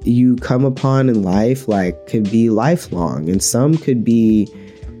that you come upon in life, like, could be lifelong, and some could be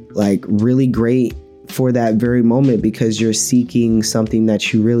like really great for that very moment, because you're seeking something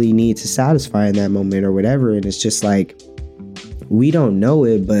that you really need to satisfy in that moment or whatever. And it's just like, we don't know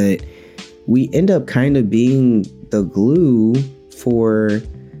it, but we end up kind of being the glue for,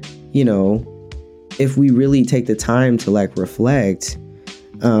 you know, if we really take the time to like reflect,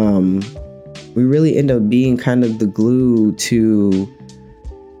 we really end up being kind of the glue to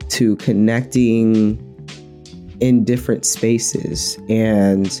connecting in different spaces.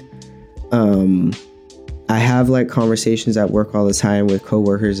 And I have like conversations at work all the time with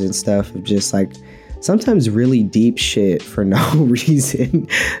coworkers and stuff of just like sometimes really deep shit for no reason.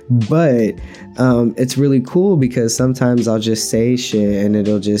 But it's really cool, because sometimes I'll just say shit and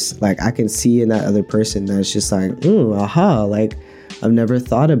it'll just like, I can see in that other person that's just like, aha, like I've never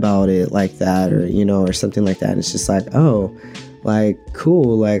thought about it like that, or, you know, or something like that. And it's just like, oh, like,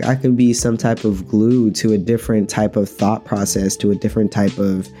 cool. Like I could be some type of glue to a different type of thought process, to a different type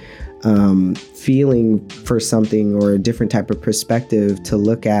of feeling for something, or a different type of perspective to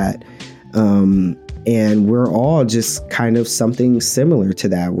look at. And we're all just kind of something similar to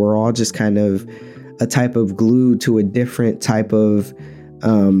that. We're all just kind of a type of glue to a different type of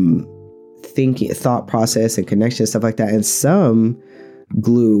thinking, thought process, and connection, stuff like that. And some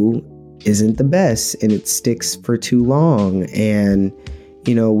glue isn't the best, and it sticks for too long. And,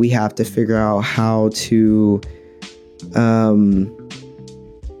 we have to figure out how to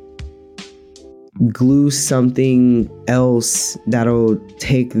glue something else that'll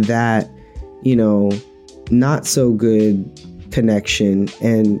take that, not so good connection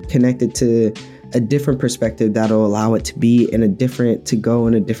and connect it to a different perspective that'll allow it to go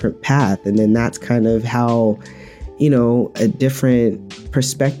in a different path. And then that's kind of how, a different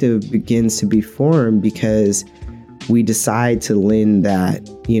perspective begins to be formed, because we decide to lend that,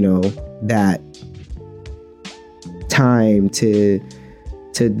 that time to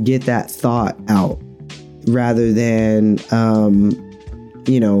get that thought out, rather than,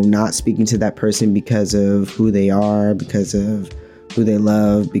 not speaking to that person because of who they are, because of who they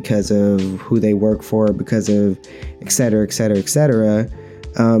love, because of who they work for, because of et cetera, et cetera, et cetera,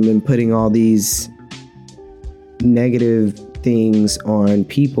 and putting all these negative things on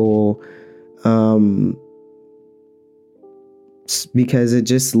people, because it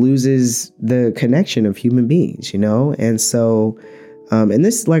just loses the connection of human beings, And so, and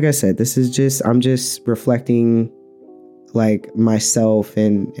this, like I said, I'm just reflecting like myself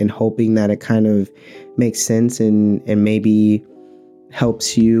and hoping that it kind of makes sense and maybe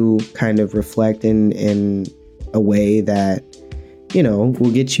helps you kind of reflect in a way that,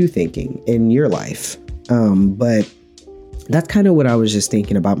 will get you thinking in your life. But that's kind of what I was just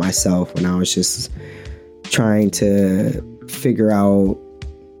thinking about myself when I was just trying to figure out,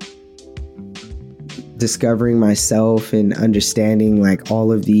 discovering myself and understanding like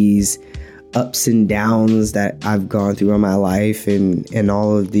all of these ups and downs that I've gone through in my life, and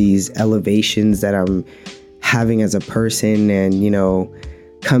all of these elevations that I'm having as a person, and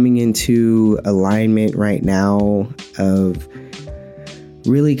coming into alignment right now of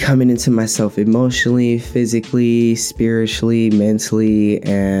really coming into myself emotionally, physically, spiritually, mentally,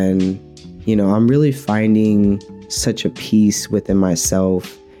 and I'm really finding such a peace within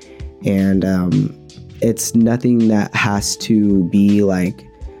myself. And it's nothing that has to be like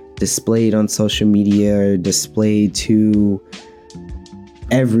displayed on social media or displayed to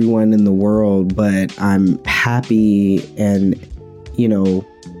everyone in the world, but I'm happy and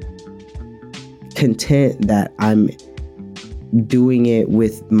content that I'm doing it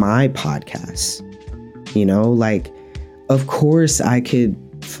with my podcast. Like, of course I could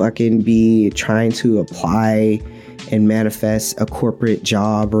fucking be trying to apply and manifest a corporate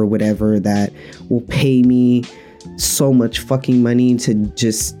job or whatever that will pay me so much fucking money to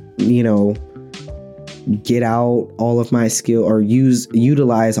just, get out all of my skill or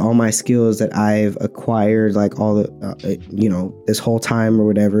utilize all my skills that I've acquired, like all the, this whole time or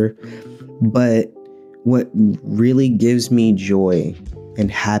whatever. But what really gives me joy and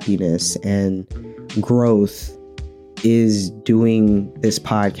happiness and growth is doing this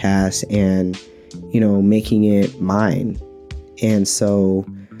podcast and, making it mine. And so,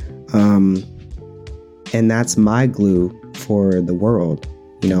 and that's my glue for the world,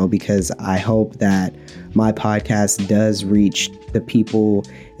 because I hope that my podcast does reach the people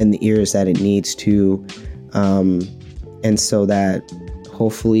and the ears that it needs to. And so that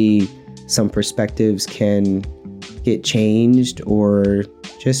hopefully some perspectives can get changed or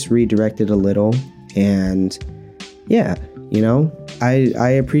just redirected a little. And yeah, I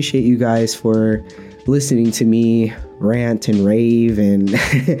appreciate you guys for listening to me rant and rave and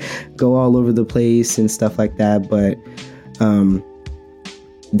go all over the place and stuff like that. But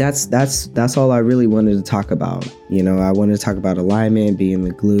that's all I really wanted to talk about. I wanted to talk about alignment, being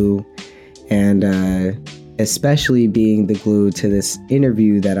the glue, and especially being the glue to this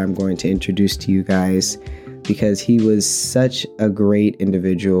interview that I'm going to introduce to you guys, because he was such a great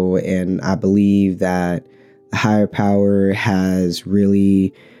individual, and I believe that the higher power has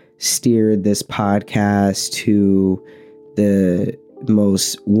really steered this podcast to the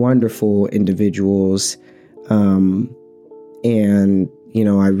most wonderful individuals. And,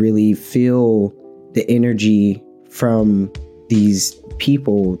 I really feel the energy from these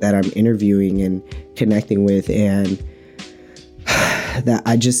people that I'm interviewing and connecting with, and that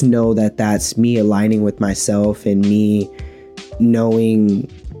I just know that that's me aligning with myself and me knowing,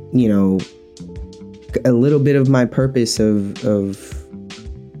 a little bit of my purpose of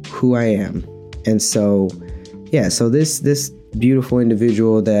who I am. And so, yeah, so this beautiful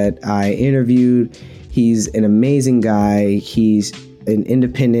individual that I interviewed, he's an amazing guy. He's an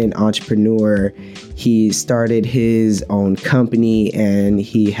independent entrepreneur. He started his own company and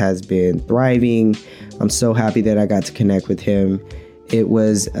he has been thriving. I'm so happy that I got to connect with him.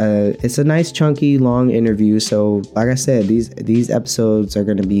 It's a nice chunky long interview. So like I said, these episodes are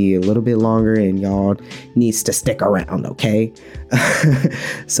going to be a little bit longer, and y'all needs to stick around, okay?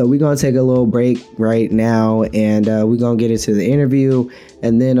 So we're going to take a little break right now, and we're going to get into the interview.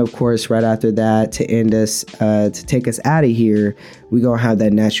 And then, of course, right after that, to end us, to take us out of here, we're going to have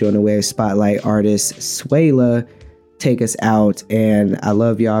that Natural in the Wave Spotlight artist, Swayla, take us out. And I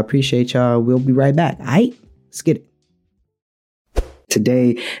love y'all. Appreciate y'all. We'll be right back. All right? Let's get it.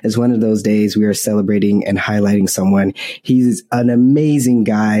 Today is one of those days we are celebrating and highlighting someone. He's an amazing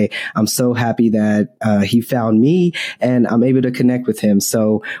guy. I'm so happy that he found me and I'm able to connect with him.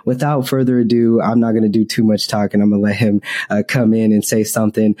 So without further ado, I'm not going to do too much talking. I'm going to let him come in and say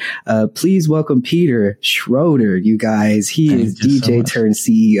something. Please welcome Peter Schroeder, you guys. He is DJ turned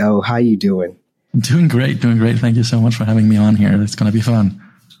CEO. How you doing? Doing great. Thank you so much for having me on here. It's going to be fun.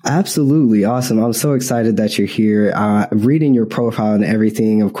 Absolutely. Awesome. I'm so excited that you're here. Reading your profile and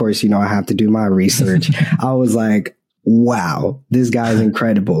everything. Of course, I have to do my research. I was like, wow, this guy's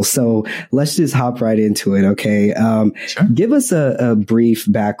incredible. So let's just hop right into it. Okay. Sure. Give us a brief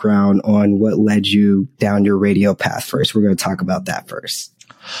background on what led you down your radio path first. We're going to talk about that first.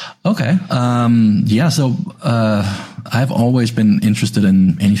 Okay. So I've always been interested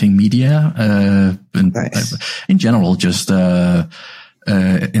in anything media, Nice. in general, just,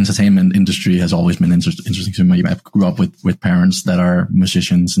 entertainment industry has always been interesting to me. I grew up with parents that are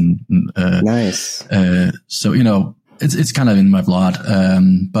musicians and Nice. So it's kind of in my blood.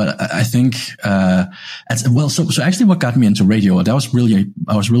 But I think so actually what got me into radio, I was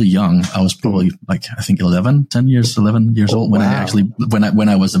really young. I was probably like I think 11 years old when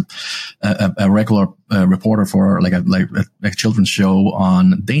I was a regular reporter for like a children's show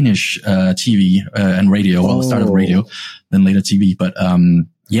on Danish TV and radio. Well, it started with radio, then later TV. But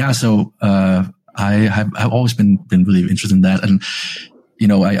so I've always been really interested in that, and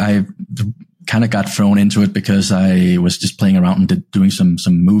I kind of got thrown into it because I was just playing around and doing some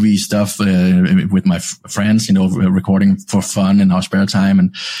movie stuff with my friends, recording for fun in our spare time,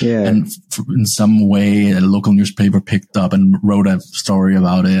 and in some way a local newspaper picked up and wrote a story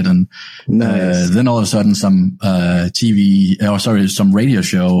about it, and Nice. then all of a sudden some radio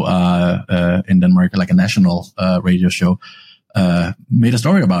show in Denmark, like a national radio show, made a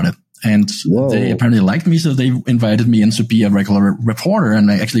story about it. And they apparently liked me, so they invited me in to be a regular reporter,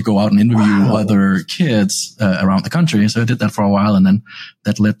 and I actually go out and interview other kids around the country. So I did that for a while, and then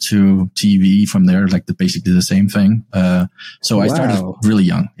that led to TV from there, like basically the same thing. So I started really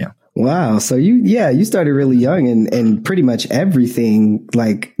young. Yeah. Wow. So you started really young, and pretty much everything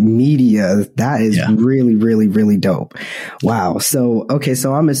like media, that is really, really, really dope. Wow. So, okay.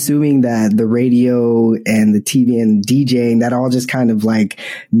 So I'm assuming that the radio and the TV and DJing, that all just kind of like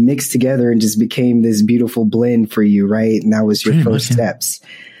mixed together and just became this beautiful blend for you, right? And that was your first steps.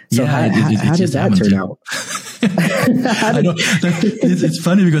 So how did that turn out? I know. It's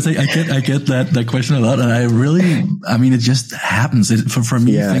funny because I get that question a lot, and it just happens. For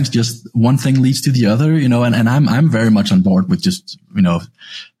me, things just one thing leads to the other, and I'm very much on board with just,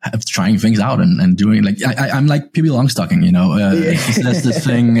 trying things out and doing I'm like Pippi Longstocking, that's the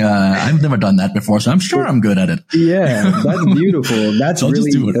thing. I've never done that before, so I'm sure I'm good at it. Yeah, that's beautiful. That's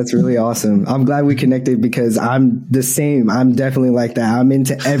really awesome. I'm glad we connected because I'm the same. I'm definitely like that. I'm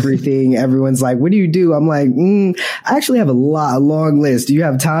into everything. Everyone's like, "What do you do?" I'm like, I actually have a long list. Do you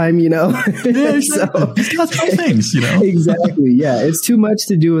have time? Yeah, so, it's got things, Exactly. Yeah, it's too much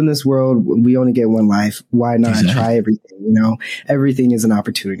to do in this world. We only get one life. Why not try everything? Everything is an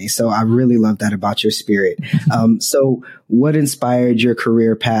opportunity. So I really love that about your spirit. So what inspired your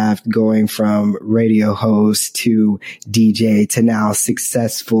career path going from radio host to DJ to now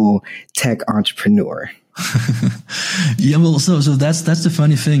successful tech entrepreneur? Yeah, well, so that's the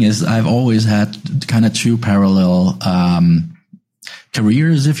funny thing is I've always had kind of two parallel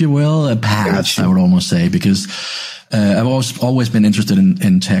careers, if you will, paths, I would almost say, because I've always been interested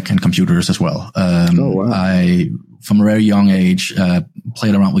in tech and computers as well. I, from a very young age,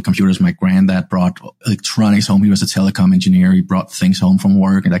 played around with computers. My granddad brought electronics home. He was a telecom engineer. He brought things home from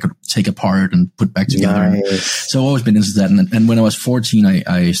work and I could take apart and put back together. Nice. So I've always been interested in that. And when I was 14,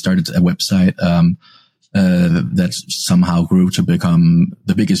 I started a website, that somehow grew to become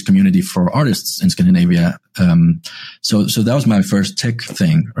the biggest community for artists in Scandinavia. So that was my first tech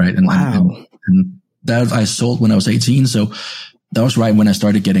thing, right? And that I sold when I was 18. So that was right when I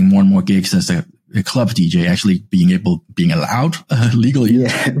started getting more and more gigs as a club DJ, actually being allowed legally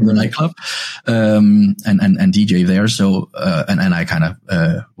in the nightclub, and DJ there. So, and I kind of,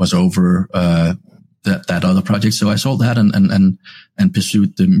 was over, that other project. So I sold that and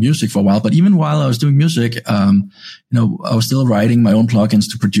pursued the music for a while. But even while I was doing music, I was still writing my own plugins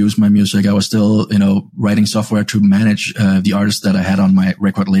to produce my music. I was still, writing software to manage the artists that I had on my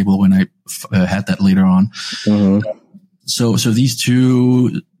record label when I had that later on. Mm-hmm. So these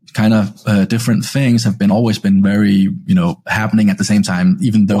two kind of different things have always been very, happening at the same time,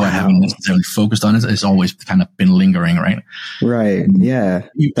 even though I haven't necessarily focused on it. It's always kind of been lingering, right? Right. Yeah.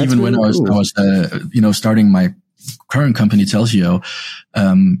 Even really when I was starting my current company, Telsio,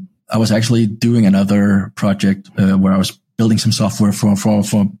 I was actually doing another project where I was building some software for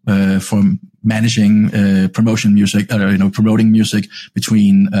managing promotion music, promoting music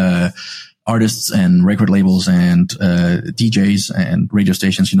between artists and record labels and DJs and radio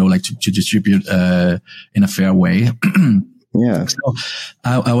stations, to distribute in a fair way. Yeah. So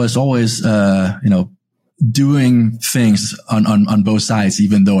I was always, doing things on both sides,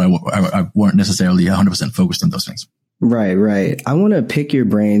 even though I weren't necessarily 100% focused on those things. Right. I want to pick your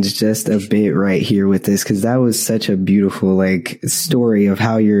brains just a bit right here with this, because that was such a beautiful story of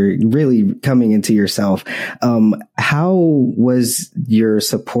how you're really coming into yourself. How was your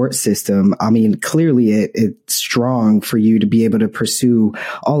support system? I mean, clearly it's strong for you to be able to pursue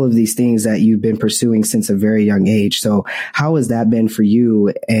all of these things that you've been pursuing since a very young age. So how has that been for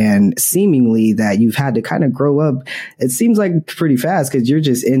you? And seemingly that you've had to kind of grow up, it seems like pretty fast, because you're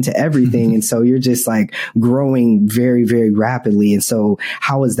just into everything. And so you're just growing very, very rapidly. And so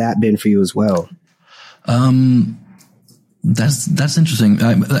how has that been for you as well? That's interesting.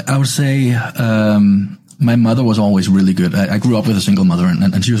 I would say, my mother was always really good. I grew up with a single mother,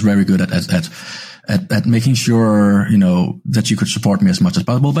 and she was very good at making sure, that she could support me as much as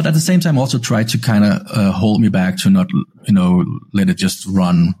possible. But at the same time, also tried to kind of, hold me back to not, let it just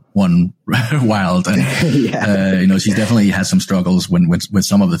run one wild. And, she definitely had some struggles with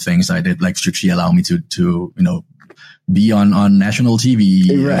some of the things I did. Like, should she allow me to be on national TV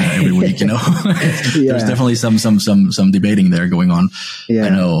every week, There's definitely some debating there going on. Yeah. I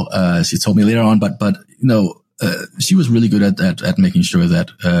know, she told me later on, but she was really good at making sure that,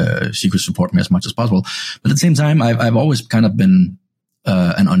 she could support me as much as possible. But at the same time, I've always kind of been,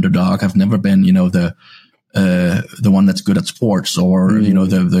 an underdog. I've never been, the one that's good at sports or,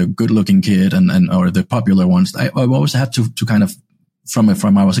 the good looking kid or the popular ones. I've always had to kind of, from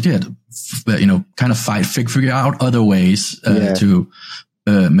I was a kid, kind of figure out other ways to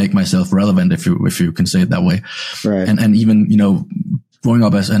make myself relevant, if you can say it that way. Right. And even growing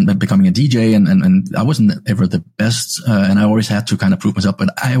up and becoming a DJ, and I wasn't ever the best, and I always had to kind of prove myself, but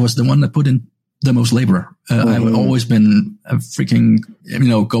I was the one that put in the most labor. I've always been a freaking,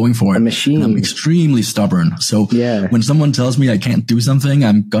 going for it. A machine. And I'm extremely stubborn. So when someone tells me I can't do something,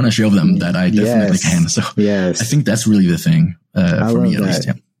 I'm going to show them that I definitely can. So I think that's really the thing, for me at least.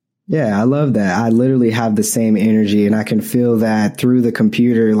 Yeah. Yeah, I love that. I literally have the same energy, and I can feel that through the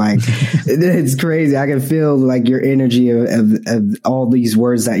computer. It's crazy. I can feel your energy of all these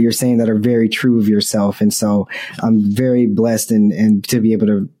words that you're saying that are very true of yourself. And so I'm very blessed and to be able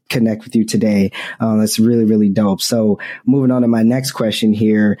to connect with you today. That's really, really dope. So moving on to my next question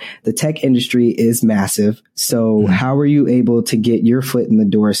here, the tech industry is massive. So how were you able to get your foot in the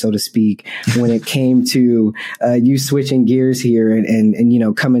door, so to speak, when it came to you switching gears here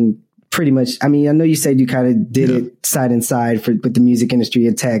and coming pretty much, I mean, I know you said you kind of did it side and side with the music industry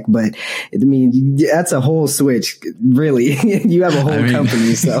and tech, but I mean, that's a whole switch, really. You have a whole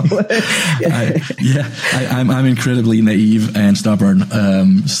company, so. I'm incredibly naive and stubborn.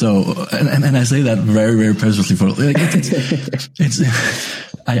 So, and I say that very, very purposely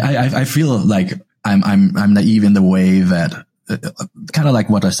I feel like I'm naive in the way that, kind of like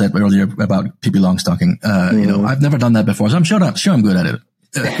what I said earlier about Pippi Longstocking. I've never done that before, so I'm sure I'm good at it.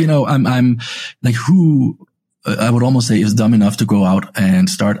 I'm like, who I would almost say is dumb enough to go out and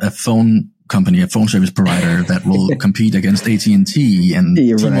start a phone company, a phone service provider that will compete against AT&T and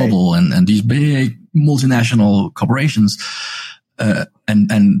T-Mobile and these big multinational corporations,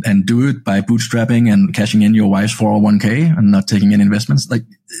 and do it by bootstrapping and cashing in your wife's 401k and not taking any investments. Like,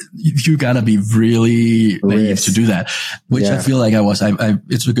 you gotta be really naive to do that, which I feel like I was.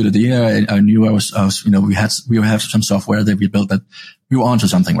 It's a good idea. I knew I was, we have some software that we built that we were onto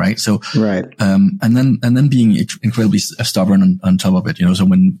something, right? So, and then being incredibly stubborn on top of it, so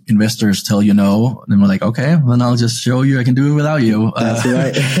when investors tell you no, then we're like, okay, then I'll just show you I can do it without you. That's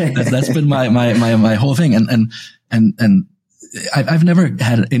right. that's been my whole thing. And I've never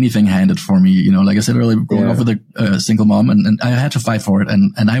had anything handed for me, like I said earlier, growing up with a single mom, and I had to fight for it,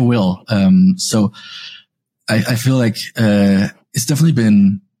 and I will. So I feel like, it's definitely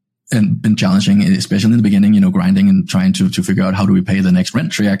been, been challenging, especially in the beginning, grinding and trying to figure out how do we pay the next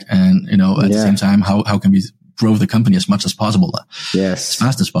rent check. And, at the same time, how can we grow the company as much as possible? Yes. As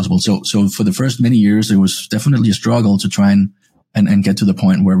fast as possible. So for the first many years, it was definitely a struggle to try and get to the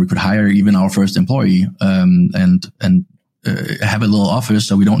point where we could hire even our first employee, and have a little office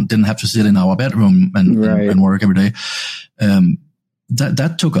so we didn't have to sit in our bedroom and work every day.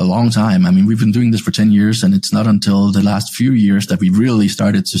 That took a long time. I mean, we've been doing this for 10 years, and it's not until the last few years that we really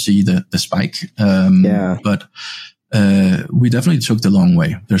started to see the spike. But we definitely took the long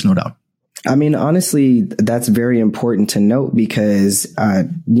way. There's no doubt. I mean, honestly, that's very important to note because,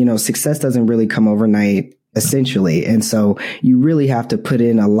 success doesn't really come overnight, essentially. And so you really have to put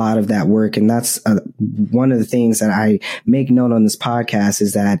in a lot of that work. And that's one of the things that I make note on this podcast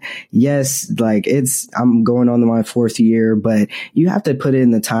is that, yes, like I'm going on my 4th year, but you have to put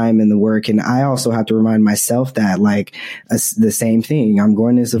in the time and the work. And I also have to remind myself that the same thing. I'm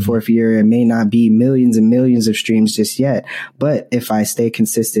going into the 4th year. It may not be millions and millions of streams just yet, but if I stay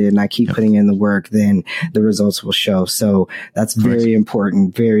consistent and I keep putting in the work, then the results will show. So that's very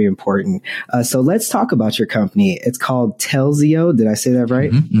important, very important. So let's talk about your company. It's called Telsio. Did I say that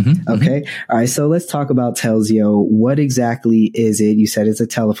right? Okay. All right. So let's talk about Telsio. What exactly is it? You said it's a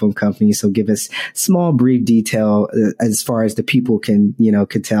telephone company. So give us small, brief detail as far as the people can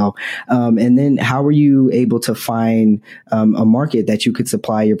tell. And then how were you able to find a market that you could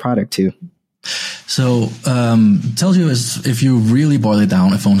supply your product to? So, Telsio is, if you really boil it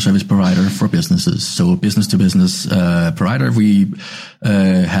down, a phone service provider for businesses. So business to business, provider. We,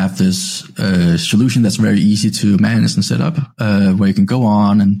 have this, solution that's very easy to manage and set up, where you can go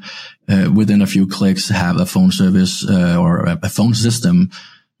on and, within a few clicks have a phone service, or a phone system,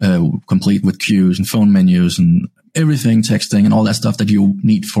 complete with queues and phone menus and everything, texting and all that stuff that you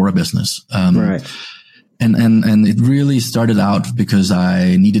need for a business. Right. And it really started out because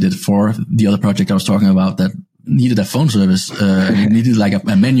I needed it for the other project I was talking about that needed a phone service. It needed like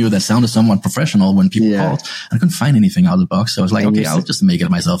a menu that sounded somewhat professional when people called. I couldn't find anything out of the box. So I was like, okay, I'll just make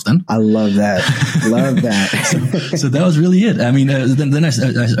it myself then. I love that. Love that. so that was really it. I mean, then I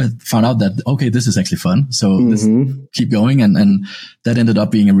found out that, okay, this is actually fun. So let's keep going. And that ended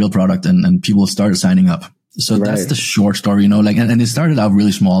up being a real product and people started signing up. So that's the short story, and it started out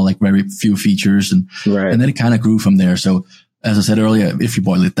really small, like very few features and then it kind of grew from there. So as I said earlier, if you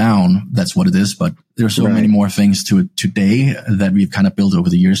boil it down, that's what it is. But there are so many more things to it today that we've kind of built over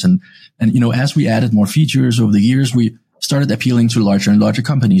the years. And, as we added more features over the years, we started appealing to larger and larger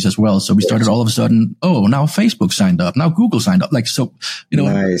companies as well. So we started all of a sudden, now Facebook signed up. Now Google signed up.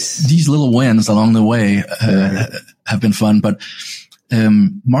 These little wins along the way have been fun. But,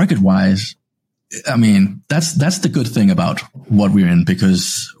 market wise, I mean, that's the good thing about what we're in,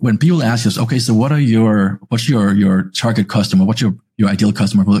 because when people ask us, okay, so what's your target customer? What's your ideal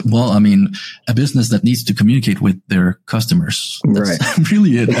customer? Well, I mean, a business that needs to communicate with their customers. That's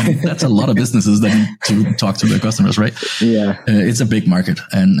really it. And that's a lot of businesses that need to talk to their customers, right? Yeah. It's a big market.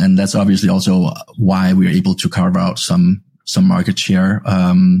 And that's obviously also why we're able to carve out some market share,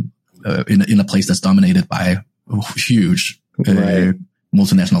 in a place that's dominated by huge,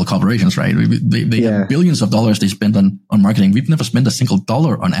 multinational corporations, right? They have billions of dollars they spend on marketing. We've never spent a single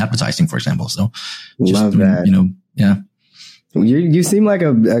dollar on advertising, for example. So love that. You seem like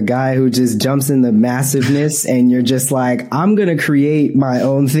a guy who just jumps in the massiveness and you're just like, I'm going to create my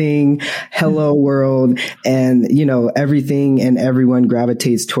own thing. Hello world. And, everything and everyone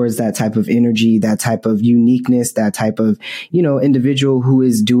gravitates towards that type of energy, that type of uniqueness, that type of, individual who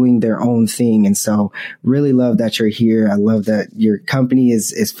is doing their own thing. And so really love that you're here. I love that your company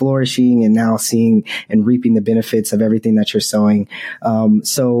is flourishing and now seeing and reaping the benefits of everything that you're sowing.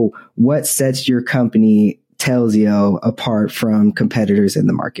 So what sets your company Telsio apart from competitors in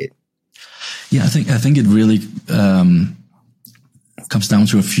the market? Yeah, I think it really comes down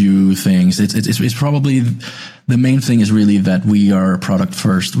to a few things. It's probably the main thing is really that we are product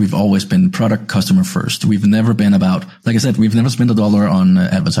first. We've always been product customer first. We've never been about, like I said, we've never spent a dollar on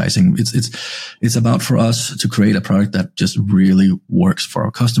advertising. It's about for us to create a product that just really works for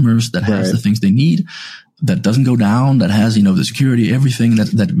our customers, that has the things they need, that doesn't go down, that has, the security, everything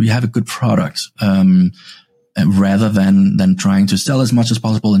that we have a good product. Rather than trying to sell as much as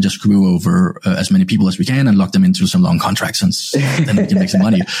possible and just screw over as many people as we can and lock them into some long contracts and then we can make some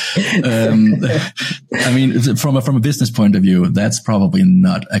money. I mean, from a business point of view, that's probably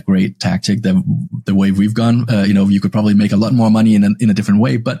not a great tactic. The way we've gone, you could probably make a lot more money in a different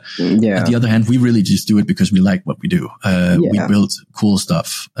way. But at the other hand, we really just do it because we like what we do. We build cool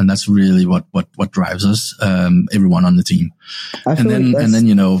stuff, and that's really what drives us. Everyone on the team. And then,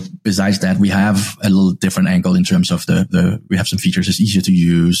 you know, besides that, we have a little different angle in terms of we have some features. It's easier to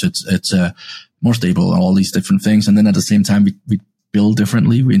use. It's more stable and all these different things. And then at the same time, we build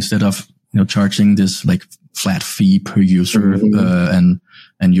differently. Instead of, you know, charging this like flat fee per user,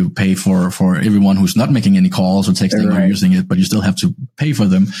 and you pay for everyone who's not making any calls or texting or using it, but you still have to pay for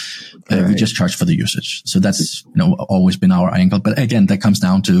them. We just charge for the usage. So that's, you know, always been our angle. But again, that comes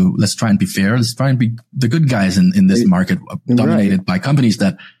down to, let's try and be fair. Let's try and be the good guys in this market, dominated by companies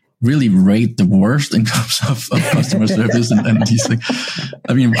that really rate the worst in terms of customer service and these things.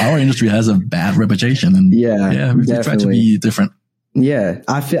 I mean, our industry has a bad reputation, and we try to be different. Yeah,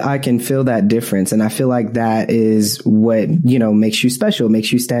 I can feel that difference. And I feel like that is what, you know, makes you special,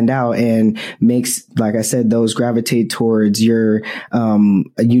 makes you stand out, and makes, like I said, those gravitate towards your,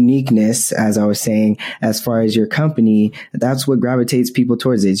 uniqueness, as I was saying, as far as your company. That's what gravitates people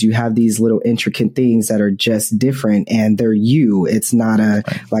towards it. You have these little intricate things that are just different, and they're you. It's not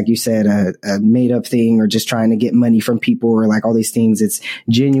like you said, a made up thing, or just trying to get money from people, or like all these things. It's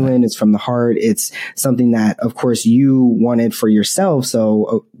genuine. It's from the heart. It's something that, of course, you wanted for yourself.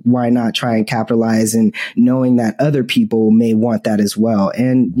 So why not try and capitalize, and knowing that other people may want that as well.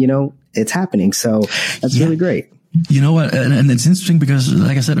 And, you know, it's happening. So that's really great. You know what? And it's interesting because,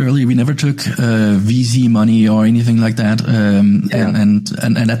 like I said earlier, we never took VC money or anything like that. And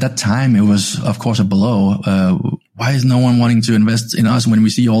at that time, it was, of course, a blow. Why is no one wanting to invest in us when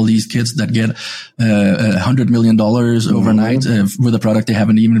we see all these kids that get $100 million overnight with a product they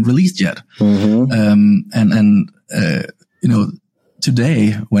haven't even released yet? You know,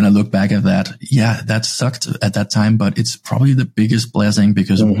 today, when I look back at that, that sucked at that time, but it's probably the biggest blessing,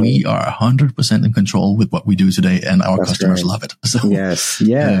 because we are 100% in control with what we do today, and our customers love it. So, yes.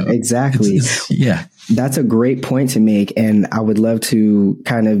 Yeah, exactly. That's a great point to make. And I would love to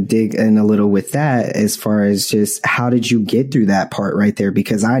kind of dig in a little with that, as far as just how did you get through that part right there?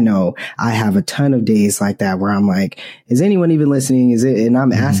 Because I know I have a ton of days like that where I'm like, is anyone even listening? Is it? And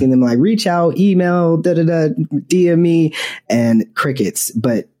I'm asking them, like, reach out, email, DM me, and crickets.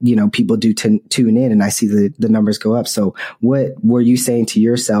 But, you know, people do tune in, and I see the numbers go up. So what were you saying to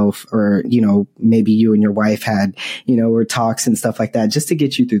yourself, or, you know, maybe you and your wife had, you know, or talks and stuff like that, just to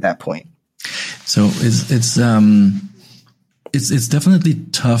get you through that point? So it's definitely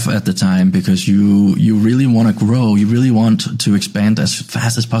tough at the time, because you really want to grow. You really want to expand as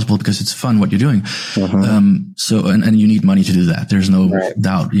fast as possible, because it's fun what you're doing. So, and you need money to do that. There's no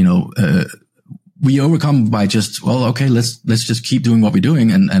doubt, you know, we overcome by just, well, okay, let's just keep doing what we're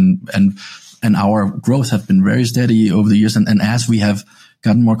doing. And our growth have been very steady over the years. And as we have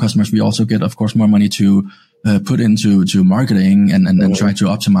gotten more customers, we also get, of course, more money to put into marketing and try to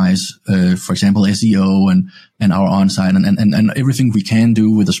optimize, for example, SEO and our on-site and everything we can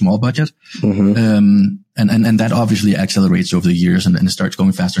do with a small budget. And that obviously accelerates over the years, and it starts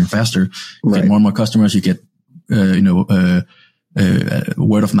going faster and faster. You get more and more customers. You get,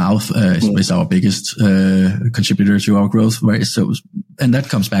 word of mouth is our biggest contributor to our growth, right? So, and that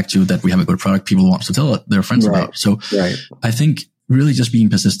comes back to that we have a good product people want to tell their friends about. So I think really just being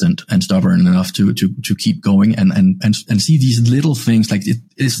persistent and stubborn enough to keep going and see these little things. Like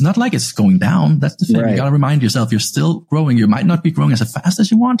it's not like it's going down. That's the thing. You got to remind yourself you're still growing. You might not be growing as fast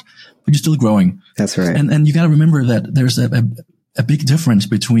as you want, but you're still growing. That's right. And you got to remember that there's a big difference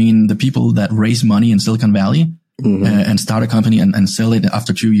between the people that raise money in Silicon Valley and start a company and sell it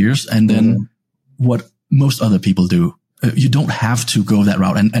after 2 years, and then what most other people do. You don't have to go that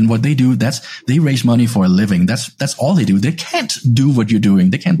route. And what they do, they raise money for a living. That's all they do. They can't do what you're doing.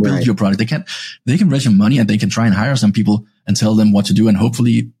 They can't build your product. They can raise your money, and they can try and hire some people and tell them what to do. And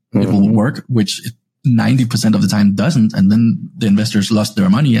hopefully it will work, which 90% of the time doesn't. And then the investors lost their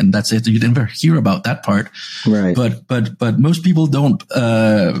money, and that's it. You never hear about that part. Right. But most people don't,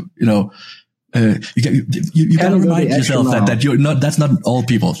 you gotta remind yourself that you're not, that's not all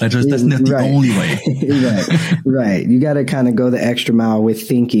people. That's not the only way. Right. You gotta kind of go the extra mile with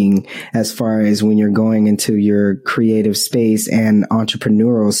thinking, as far as when you're going into your creative space and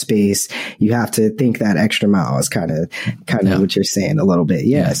entrepreneurial space, you have to think that extra mile is kind of what you're saying a little bit.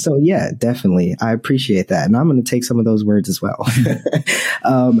 Yeah. So definitely. I appreciate that. And I'm going to take some of those words as well.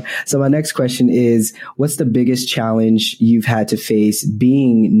 So my next question is, what's the biggest challenge you've had to face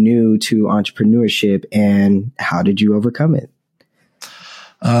being new to entrepreneurship, and how did you overcome it?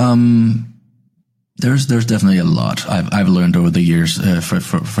 There's definitely a lot I've learned over the years,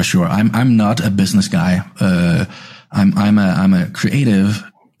 for sure. I'm not a business guy. I'm a creative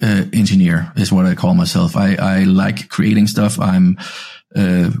engineer is what I call myself. I like creating stuff. I'm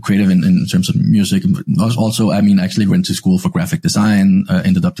creative in terms of music. Also, I mean, actually went to school for graphic design,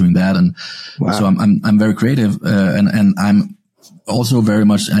 ended up doing that. And so I'm very creative, and I'm also very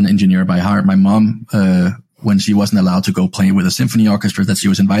much an engineer by heart. My mom, when she wasn't allowed to go play with a symphony orchestra that she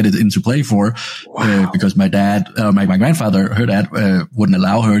was invited in to play for, because my dad, my grandfather, her dad, wouldn't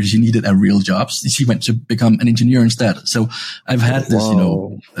allow her. She needed a real job. She went to become an engineer instead. So I've had this,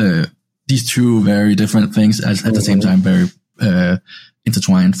 these two very different things at the same time, very,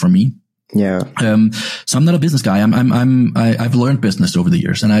 intertwined for me. Yeah. So I'm not a business guy. I've learned business over the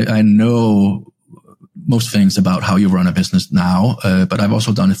years, and I know most things about how you run a business now, but I've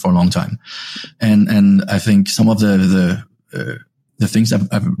also done it for a long time. And I think some of the things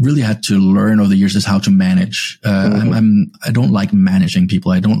I've really had to learn over the years is how to manage. I don't like managing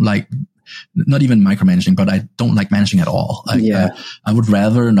people. I don't like, not even micromanaging, but I don't like managing at all. I would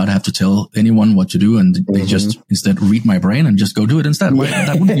rather not have to tell anyone what to do, and they just instead read my brain and just go do it instead.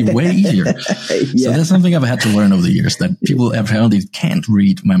 That would be way easier. So that's something I've had to learn over the years, that people apparently can't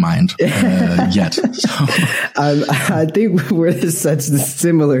read my mind yet. So. I think we're such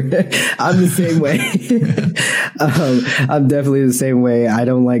similar. I'm the same way. I'm definitely the same way. I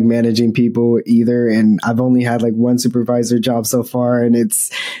don't like managing people either, and I've only had like one supervisor job so far, and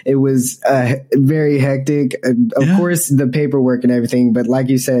it was very hectic. Of course, the paperwork and everything, but like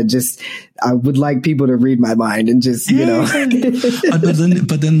you said, just I would like people to read my mind and just, but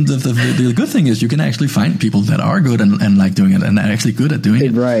then the good thing is you can actually find people that are good and like doing it and are actually good at doing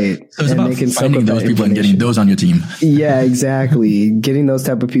it. Right. So it's about finding those people and getting those on your team. Yeah, exactly. Getting those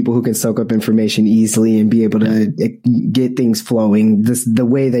type of people who can soak up information easily and be able to get things flowing the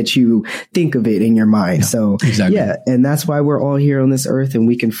way that you think of it in your mind. So exactly. Yeah. And that's why we're all here on this earth, and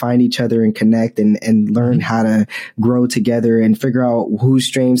we can find each other and connect and learn how to grow together and figure out whose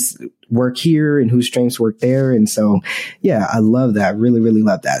strengths work here and whose strengths work there. And so, yeah, I love that. Really, really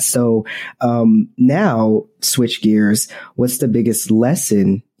love that. So, now switch gears. What's the biggest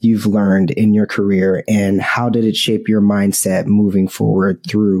lesson you've learned in your career, and how did it shape your mindset moving forward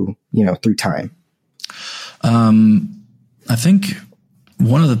through time? I think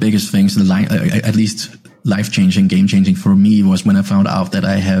one of the biggest things, at least life-changing, game-changing for me, was when I found out that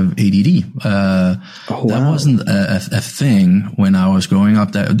I have ADD. That wasn't a thing when I was growing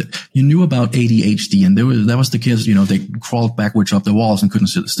up. That you knew about ADHD, and that was the kids, they crawled backwards up the walls and couldn't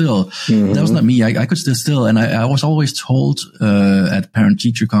sit still. That was not me. I could sit still, and I was always told at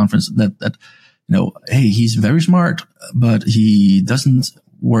parent-teacher conference that hey, he's very smart, but he doesn't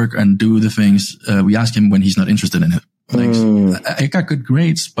work and do the things we ask him when he's not interested in it. I got good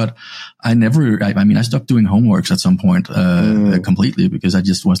grades, but I stopped doing homeworks at some point, completely, because I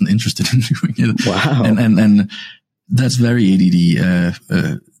just wasn't interested in doing it. Wow. And that's very ADD.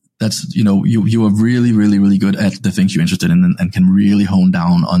 That's, you are really, really, really good at the things you're interested in and can really hone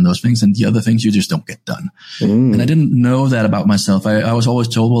down on those things. And the other things you just don't get done. And I didn't know that about myself. I was always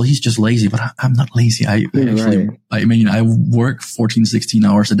told, well, he's just lazy, but I'm not lazy. I work 14, 16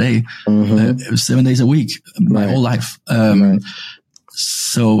 hours a day, 7 days a week, my whole life.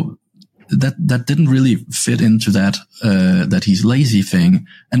 So that didn't really fit into that he's lazy thing.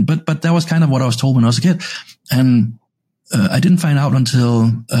 But that was kind of what I was told when I was a kid. And I didn't find out until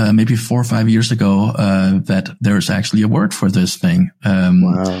maybe 4 or 5 years ago that there's actually a word for this thing.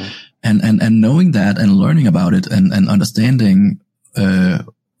 Wow. And knowing that and learning about it and understanding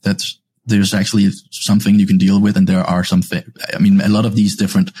that there's actually something you can deal with, and there are a lot of these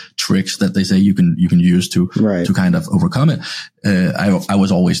different tricks that they say you can use to kind of overcome it. I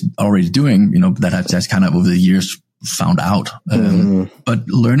was always already doing, that I've just kind of over the years found out. But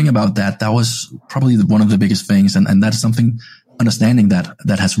learning about that was probably one of the biggest things. And that's something, understanding that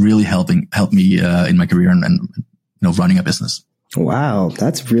has really helped me, in my career and running a business. Wow.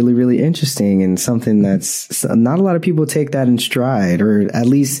 That's really, really interesting, and something that's not a lot of people take that in stride, or at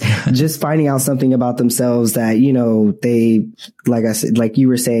least just finding out something about themselves that, they, like I said, like you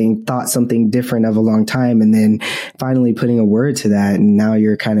were saying, thought something different of a long time, and then finally putting a word to that. And now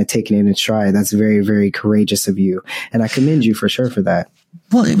you're kind of taking it in stride. That's very, very courageous of you. And I commend you for sure for that.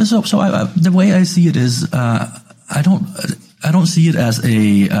 Well, the way I see it is, I don't see it as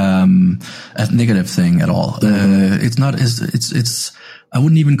a negative thing at all. It's not it's I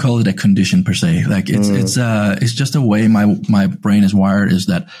wouldn't even call it a condition per se. Like it's just a way my brain is wired, is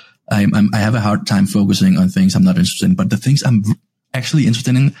that I have a hard time focusing on things I'm not interested in, but the things I'm actually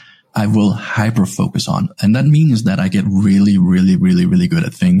interested in, I will hyper focus on. And that means that I get really, really, really, really good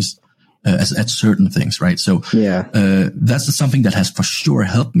at things. At certain things, right? So, that's something that has for sure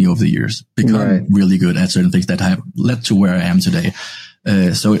helped me over the years become really good at certain things that have led to where I am today.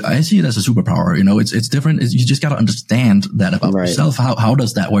 So I see it as a superpower. You know, it's different. You just got to understand that about yourself. How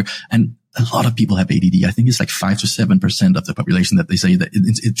does that work? And a lot of people have ADD. I think it's like 5 to 7% of the population that they say that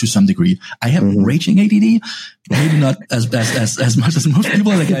it to some degree. I have raging ADD, maybe not as much as most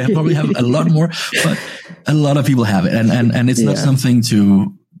people. Like I probably have a lot more, but a lot of people have it. And it's not something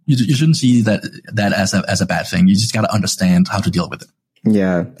you shouldn't see that as a bad thing. You just got to understand how to deal with it.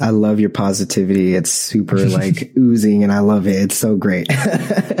 Yeah, I love your positivity. It's super like oozing, and I love it. It's so great.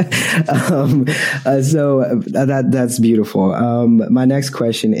 That's beautiful. My next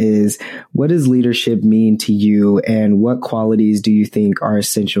question is, what does leadership mean to you, and what qualities do you think are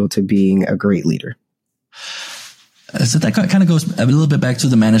essential to being a great leader? So that kind of goes a little bit back to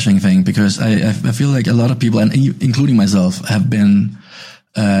the managing thing, because I feel like a lot of people, and including myself, have been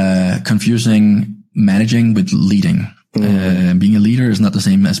confusing managing with leading. Being a leader is not the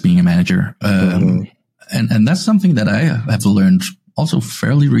same as being a manager. And that's something that I have learned also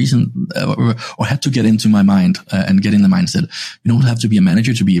fairly recent, or had to get into my mind, and get in the mindset. You don't have to be a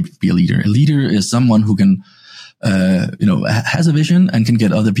manager to be a leader. A leader is someone who can, has a vision and can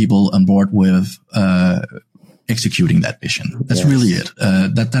get other people on board with, executing that vision. That's really it.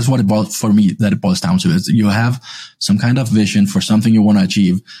 That's what it boils down to. Is you have some kind of vision for something you want to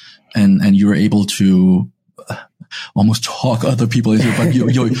achieve, and you're able to almost talk other people into it, but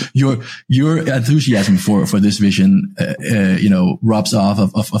your enthusiasm for this vision, rubs off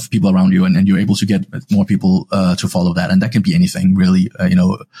of people around you, and you're able to get more people, to follow that. And that can be anything really,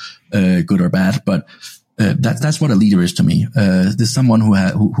 good or bad, but, that's what a leader is to me. There's someone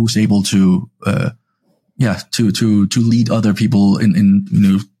who's able to lead other people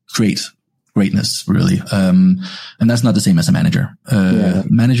in create greatness, really. And that's not the same as a manager.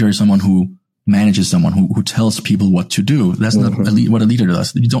 Manager is someone who manages someone who tells people what to do. That's not what a leader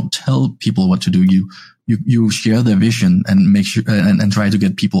does. You don't tell people what to do. You share their vision and make sure, and try to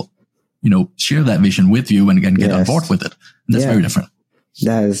get people, share that vision with you and get on board with it. And that's very different.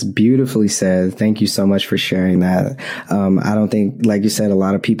 That is beautifully said. Thank you so much for sharing that. I don't think, like you said, a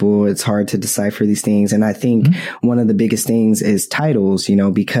lot of people, it's hard to decipher these things. And I think one of the biggest things is titles,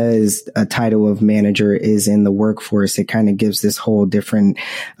 because a title of manager is in the workforce. It kind of gives this whole different,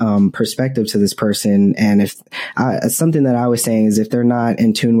 perspective to this person. And something that I was saying is if they're not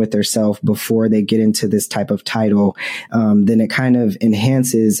in tune with their self before they get into this type of title, then it kind of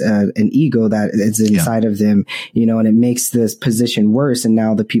enhances, an ego that is inside of them, and it makes this position worse. And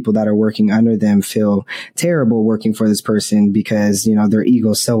now the people that are working under them feel terrible working for this person because, their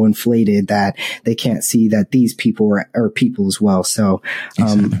ego's so inflated that they can't see that these people are people as well. So,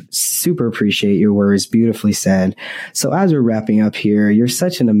 super appreciate your words. Beautifully said. So as we're wrapping up here, you're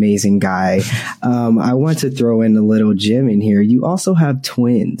such an amazing guy. I want to throw in a little gem in here. You also have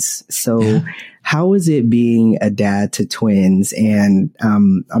twins. So how is it being a dad to twins? And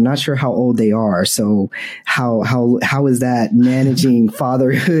I'm not sure how old they are. So how is that managing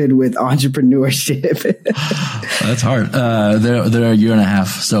fatherhood with entrepreneurship? That's hard. They're a year and a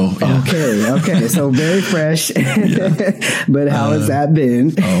half. So yeah. Okay. So very fresh. But how has that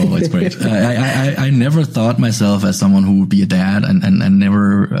been? Oh, it's great. I never thought myself as someone who would be a dad, and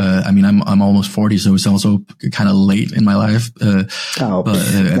never. I'm almost 40, so it's also kind of late in my life.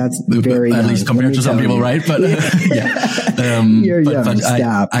 That's very at least compared to some people, right? But you're young.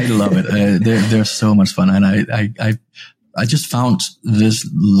 Stop. I love it. They're so much fun, and I just found this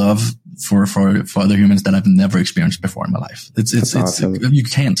love for other humans that I've never experienced before in my life. It's awesome. You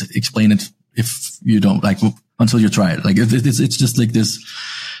can't explain it if you don't until you try it. Like it's just like this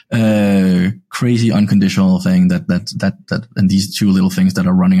crazy unconditional thing that and these two little things that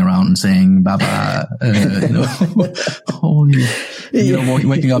are running around and saying baba, holy,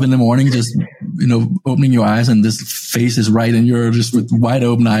 waking up in the morning, just opening your eyes and this face is right and you're just with wide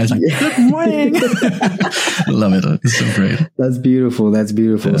open eyes like good morning. Love it. It's so great. That's beautiful. Yeah.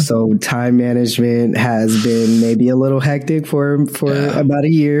 So time management has been maybe a little hectic for about a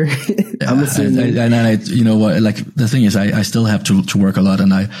year. I'm assuming. And the thing is I still have to work a lot,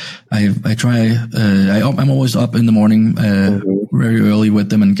 and I try, I'm always up in the morning, very early with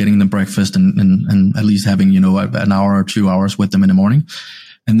them and getting them breakfast and at least having, an hour or 2 hours with them in the morning.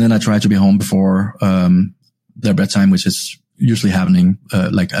 And then I try to be home before, their bedtime, which is usually happening,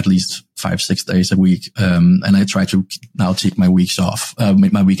 at least 5-6 days a week. And I try to now take my weekends off,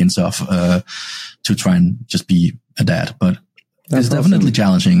 to try and just be a dad. But It's definitely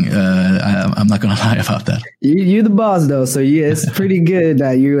challenging. I'm not going to lie about that. You're the boss, though, so yeah, it's pretty good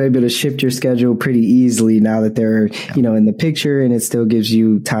that you're able to shift your schedule pretty easily now that they're, in the picture, and it still gives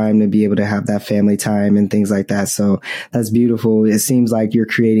you time to be able to have that family time and things like that. So that's beautiful. It seems like you're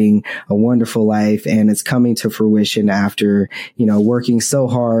creating a wonderful life, and it's coming to fruition after, working so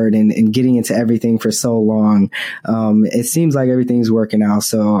hard and getting into everything for so long. It seems like everything's working out,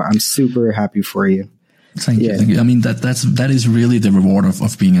 so I'm super happy for you. Thank you. I mean, that is really the reward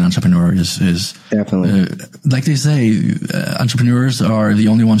of being an entrepreneur is definitely, like they say, entrepreneurs are the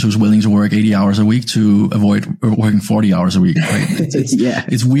only ones who's willing to work 80 hours a week to avoid working 40 hours a week. Right?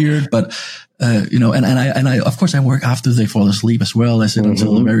 It's weird, but, and I, of course I work after they fall asleep as well. I sit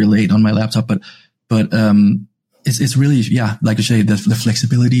until very late on my laptop, but it's really, like you say, the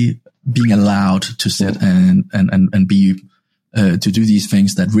flexibility, being allowed to sit and be, to do these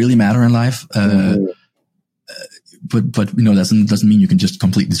things that really matter in life. But doesn't mean you can just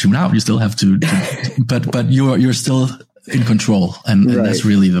completely tune out. You still have to but you're still in control, and that's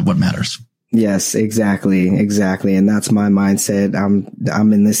really what matters. Yes, exactly. And that's my mindset.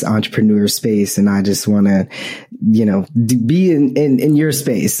 I'm in this entrepreneur space, and I just want to, be in your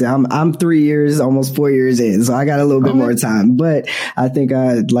space. I'm 3 years, almost 4 years in, so I got a little bit more time, but I think,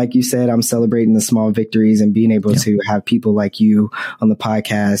 like you said, I'm celebrating the small victories, and being able to have people like you on the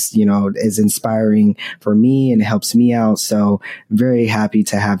podcast, is inspiring for me and helps me out. So very happy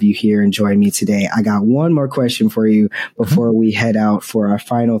to have you here and join me today. I got one more question for you before we head out for our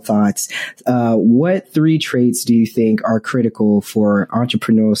final thoughts. What 3 traits do you think are critical for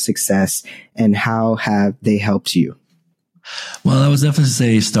entrepreneurial success, and how have they helped you? Well, I would definitely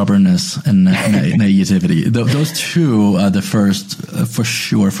say stubbornness and naivety. Those two are the first for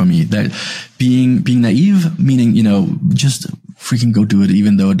sure for me. That being naive, meaning, just freaking go do it,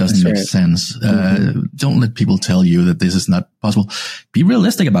 even though it doesn't make sense. Don't let people tell you that this is not possible. Be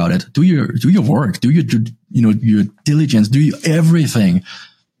realistic about it. Do your work. Do your diligence. Do everything.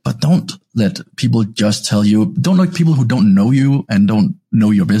 But don't let people just tell you. Don't let people who don't know you and don't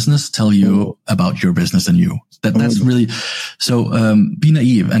know your business tell you about your business and you. That's really so. Be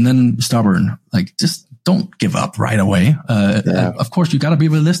naive and then stubborn. Like, just don't give up right away. Of course, you got to be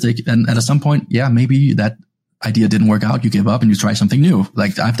realistic. And at some point, maybe that idea didn't work out. You give up and you try something new.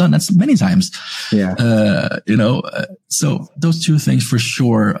 Like I've done that many times. So those 2 things for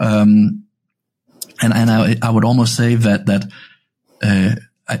sure. And I would almost say that.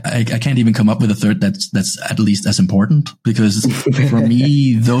 I can't even come up with a third that's at least as important, because for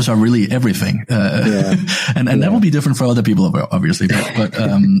me, those are really everything. And that will be different for other people, obviously. But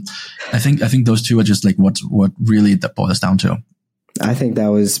I think those 2 are just like what really that boils down to. I think that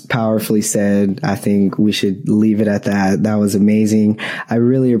was powerfully said. I think we should leave it at that. That was amazing. I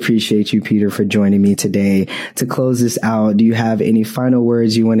really appreciate you, Peter, for joining me today. To close this out, do you have any final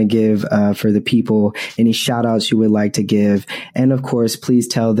words you want to give for the people? Any shout outs you would like to give? And of course, please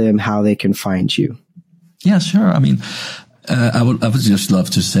tell them how they can find you. Yeah, sure. I mean, I would just love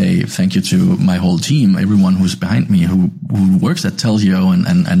to say thank you to my whole team, everyone who's behind me, who works at Telsio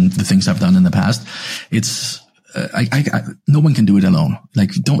and the things I've done in the past. It's, no one can do it alone.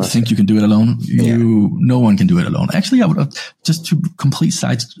 Like, don't think you can do it alone. No one can do it alone. Actually, I would just to complete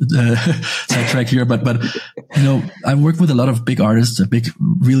sidetrack here, but I work with a lot of big artists, big,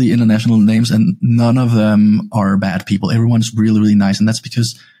 really international names, and none of them are bad people. Everyone's really, really nice. And that's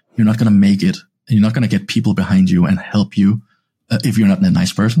because you're not going to make it. And you're not going to get people behind you and help you, if you're not a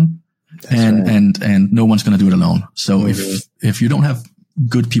nice person. And no one's going to do it alone. So if you don't have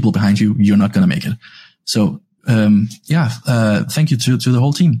good people behind you, you're not going to make it. So, thank you to the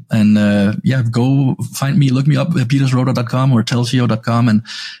whole team. And, go find me, look me up at peterschroeder.com or telsio.com,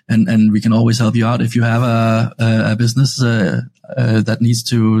 and we can always help you out if you have a business, that needs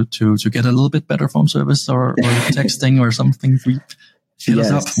to get a little bit better phone service or texting or something. Hit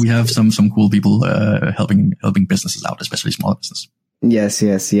us up. We have some cool people, helping businesses out, especially smaller business.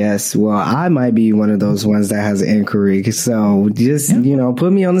 Yes. Well, I might be one of those ones that has an inquiry. So just,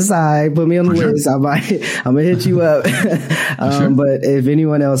 put me on the side, put me on the list. I'm going to hit you up. But if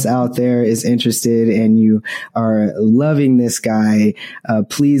anyone else out there is interested and you are loving this guy,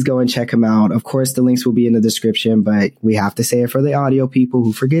 please go and check him out. Of course, the links will be in the description, but we have to say it for the audio people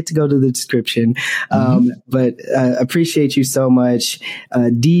who forget to go to the description. But appreciate you so much.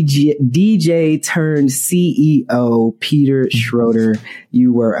 DJ turned CEO, Peter Schroeder. Schroeder.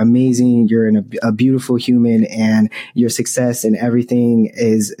 You were amazing. You're a beautiful human, and your success and everything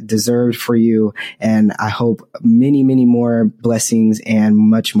is deserved for you. And I hope many, many more blessings and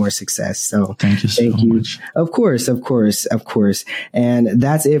much more success. So thank you so much. Of course. And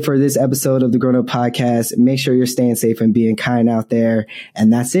that's it for this episode of the Grown Up Podcast. Make sure you're staying safe and being kind out there.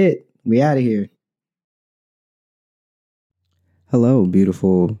 And that's it. We out of here. Hello,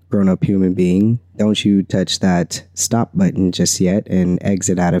 beautiful grown-up human being. Don't you touch that stop button just yet and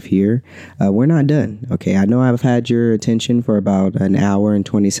exit out of here. We're not done. Okay, I know I've had your attention for about an hour and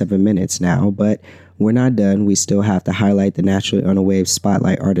 27 minutes now, but we're not done. We still have to highlight the Naturally on a Wave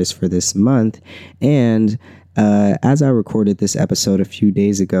Spotlight artist for this month. And as I recorded this episode a few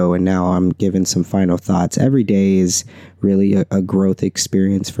days ago, and now I'm giving some final thoughts. Every day is really a growth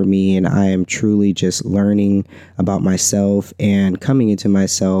experience for me, and I am truly just learning about myself and coming into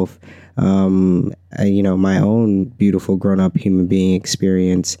myself, my own beautiful grown-up human being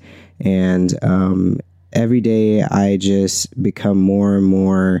experience. And every day I just become more and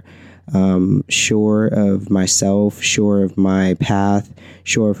more sure of myself, sure of my path,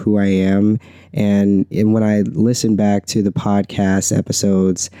 sure of who I am. And when I listen back to the podcast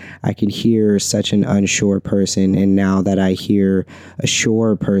episodes, I can hear such an unsure person. And now that I hear a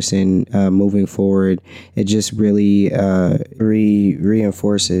sure person moving forward, it just really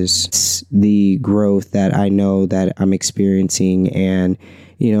reinforces the growth that I know that I'm experiencing. And,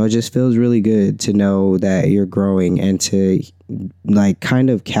 it just feels really good to know that you're growing and to kind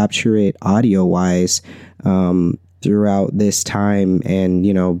of capture it audio wise throughout this time and,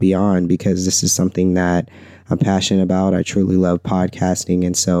 beyond, because this is something that I'm passionate about. I truly love podcasting.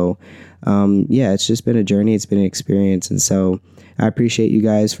 And so, it's just been a journey. It's been an experience. And so I appreciate you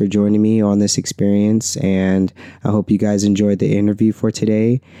guys for joining me on this experience. And I hope you guys enjoyed the interview for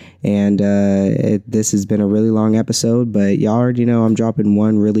today. And this has been a really long episode, but y'all already know I'm dropping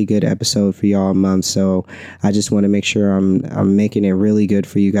one really good episode for y'all a month. So I just want to make sure I'm making it really good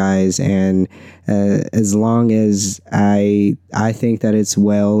for you guys. And as long as I think that it's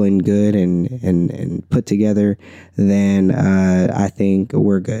well and good and put together, then I think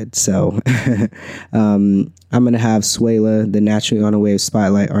we're good. So I'm going to have Suela, the Naturally on a Wave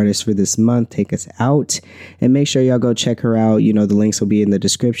Spotlight artist for this month, take us out. And make sure y'all go check her out. The links will be in the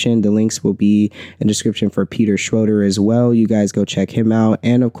description. The links will be in the description for Peter Schroeder as well. You guys go check him out.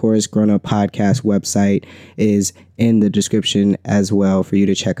 And of course, Grown Up Podcast website is in the description as well for you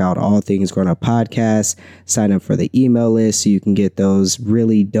to check out all things Grown Up Podcast. Sign up for the email list so you can get those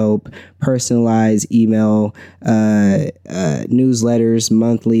really dope personalized email newsletters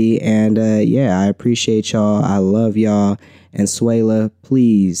monthly. And I appreciate y'all. I love y'all. And Suela,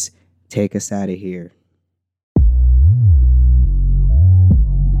 please take us out of here.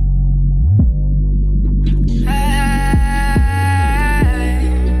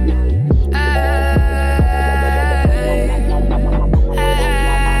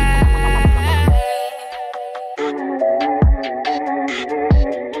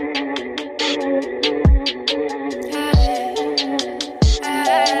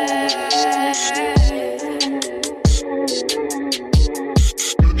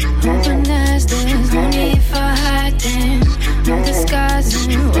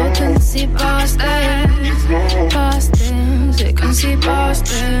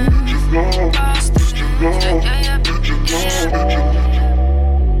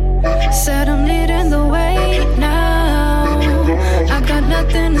 Said I'm leading the way now. I got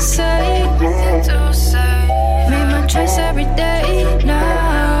nothing to say. Make my choice every day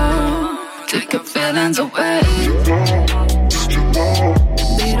now. Taking feelings away.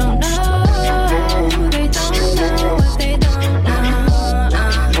 They don't know. They don't know what they don't know.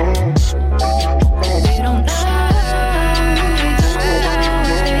 They don't know.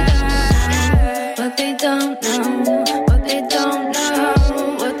 What they don't know. What they don't know.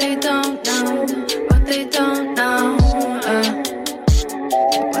 What they don't know. What they don't know.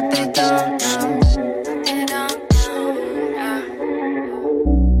 What they don't know. They don't know.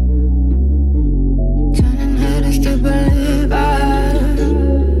 Turning haters to believers.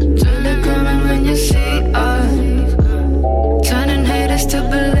 Turn the coming when you see us. Turning haters to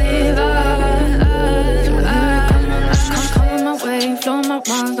believers. Come my way, flowing my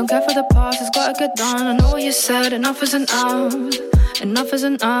rhymes. Don't care for the past, it's gotta get done. I know what you said, enough is enough. Enough is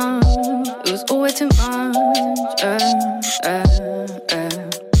enough. It was always too much.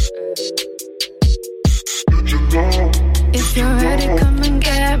 If you're ready, come and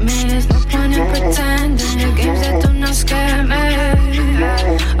get me. There's no point in pretending. Your games that do not scare me.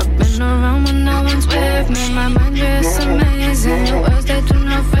 I've been around when no one's with me. My mind is amazing. Your words, they do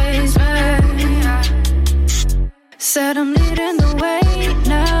not faze me. Said I'm leading the way.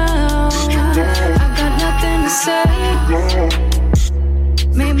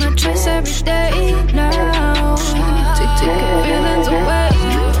 my choice every day now. Take your feelings away.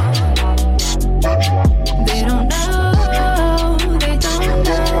 They don't know, they don't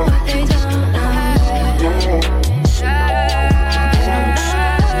know what they don't know.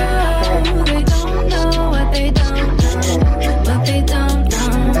 They don't know what they don't know. What they don't know,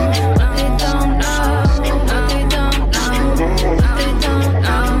 what they don't know, what they don't know, what they don't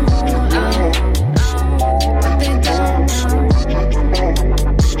know, what they don't know.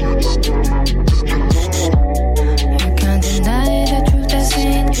 You can't deny the truth that's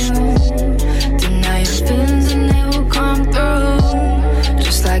in you. Deny your feelings and they will come through.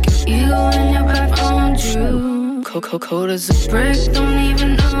 Just like your ego and your pride owns you. Cold as a brick, don't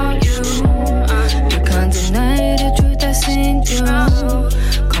even know you. You can't deny the truth that's in you.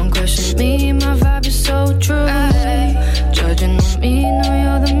 Come question me, my vibe is so true. Judging on me, no,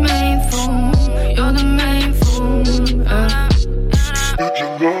 you're the main fool. You're the main fool.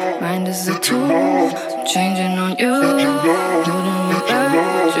 Mind is a tool, I'm changing on you. Holding me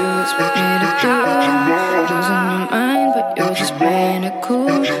back, you expect me to do. Losing your mind, but you're just playing it cool.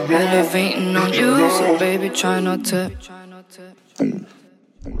 Elevating on you, so baby, try not to.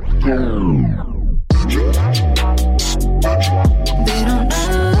 They don't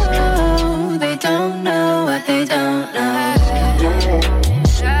know, they don't know what they don't know.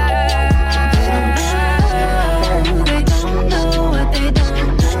 They don't know what they don't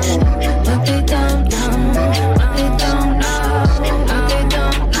know. What they don't know, what they don't know, what they don't know, what they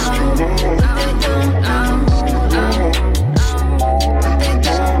don't know, what they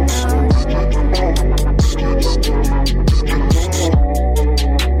don't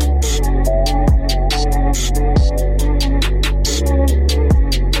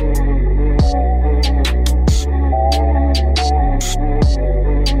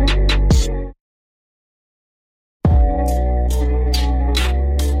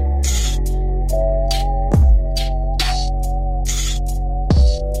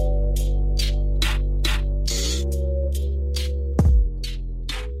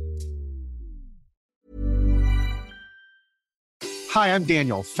Hi, I'm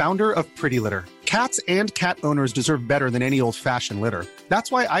Daniel, founder of Pretty Litter. Cats and cat owners deserve better than any old-fashioned litter.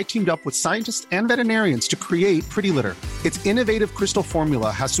 That's why I teamed up with scientists and veterinarians to create Pretty Litter. Its innovative crystal formula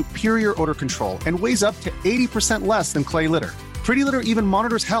has superior odor control and weighs up to 80% less than clay litter. Pretty Litter even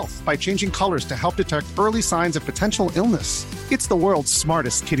monitors health by changing colors to help detect early signs of potential illness. It's the world's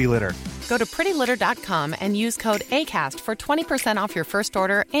smartest kitty litter. Go to prettylitter.com and use code ACAST for 20% off your first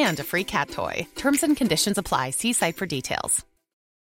order and a free cat toy. Terms and conditions apply. See site for details.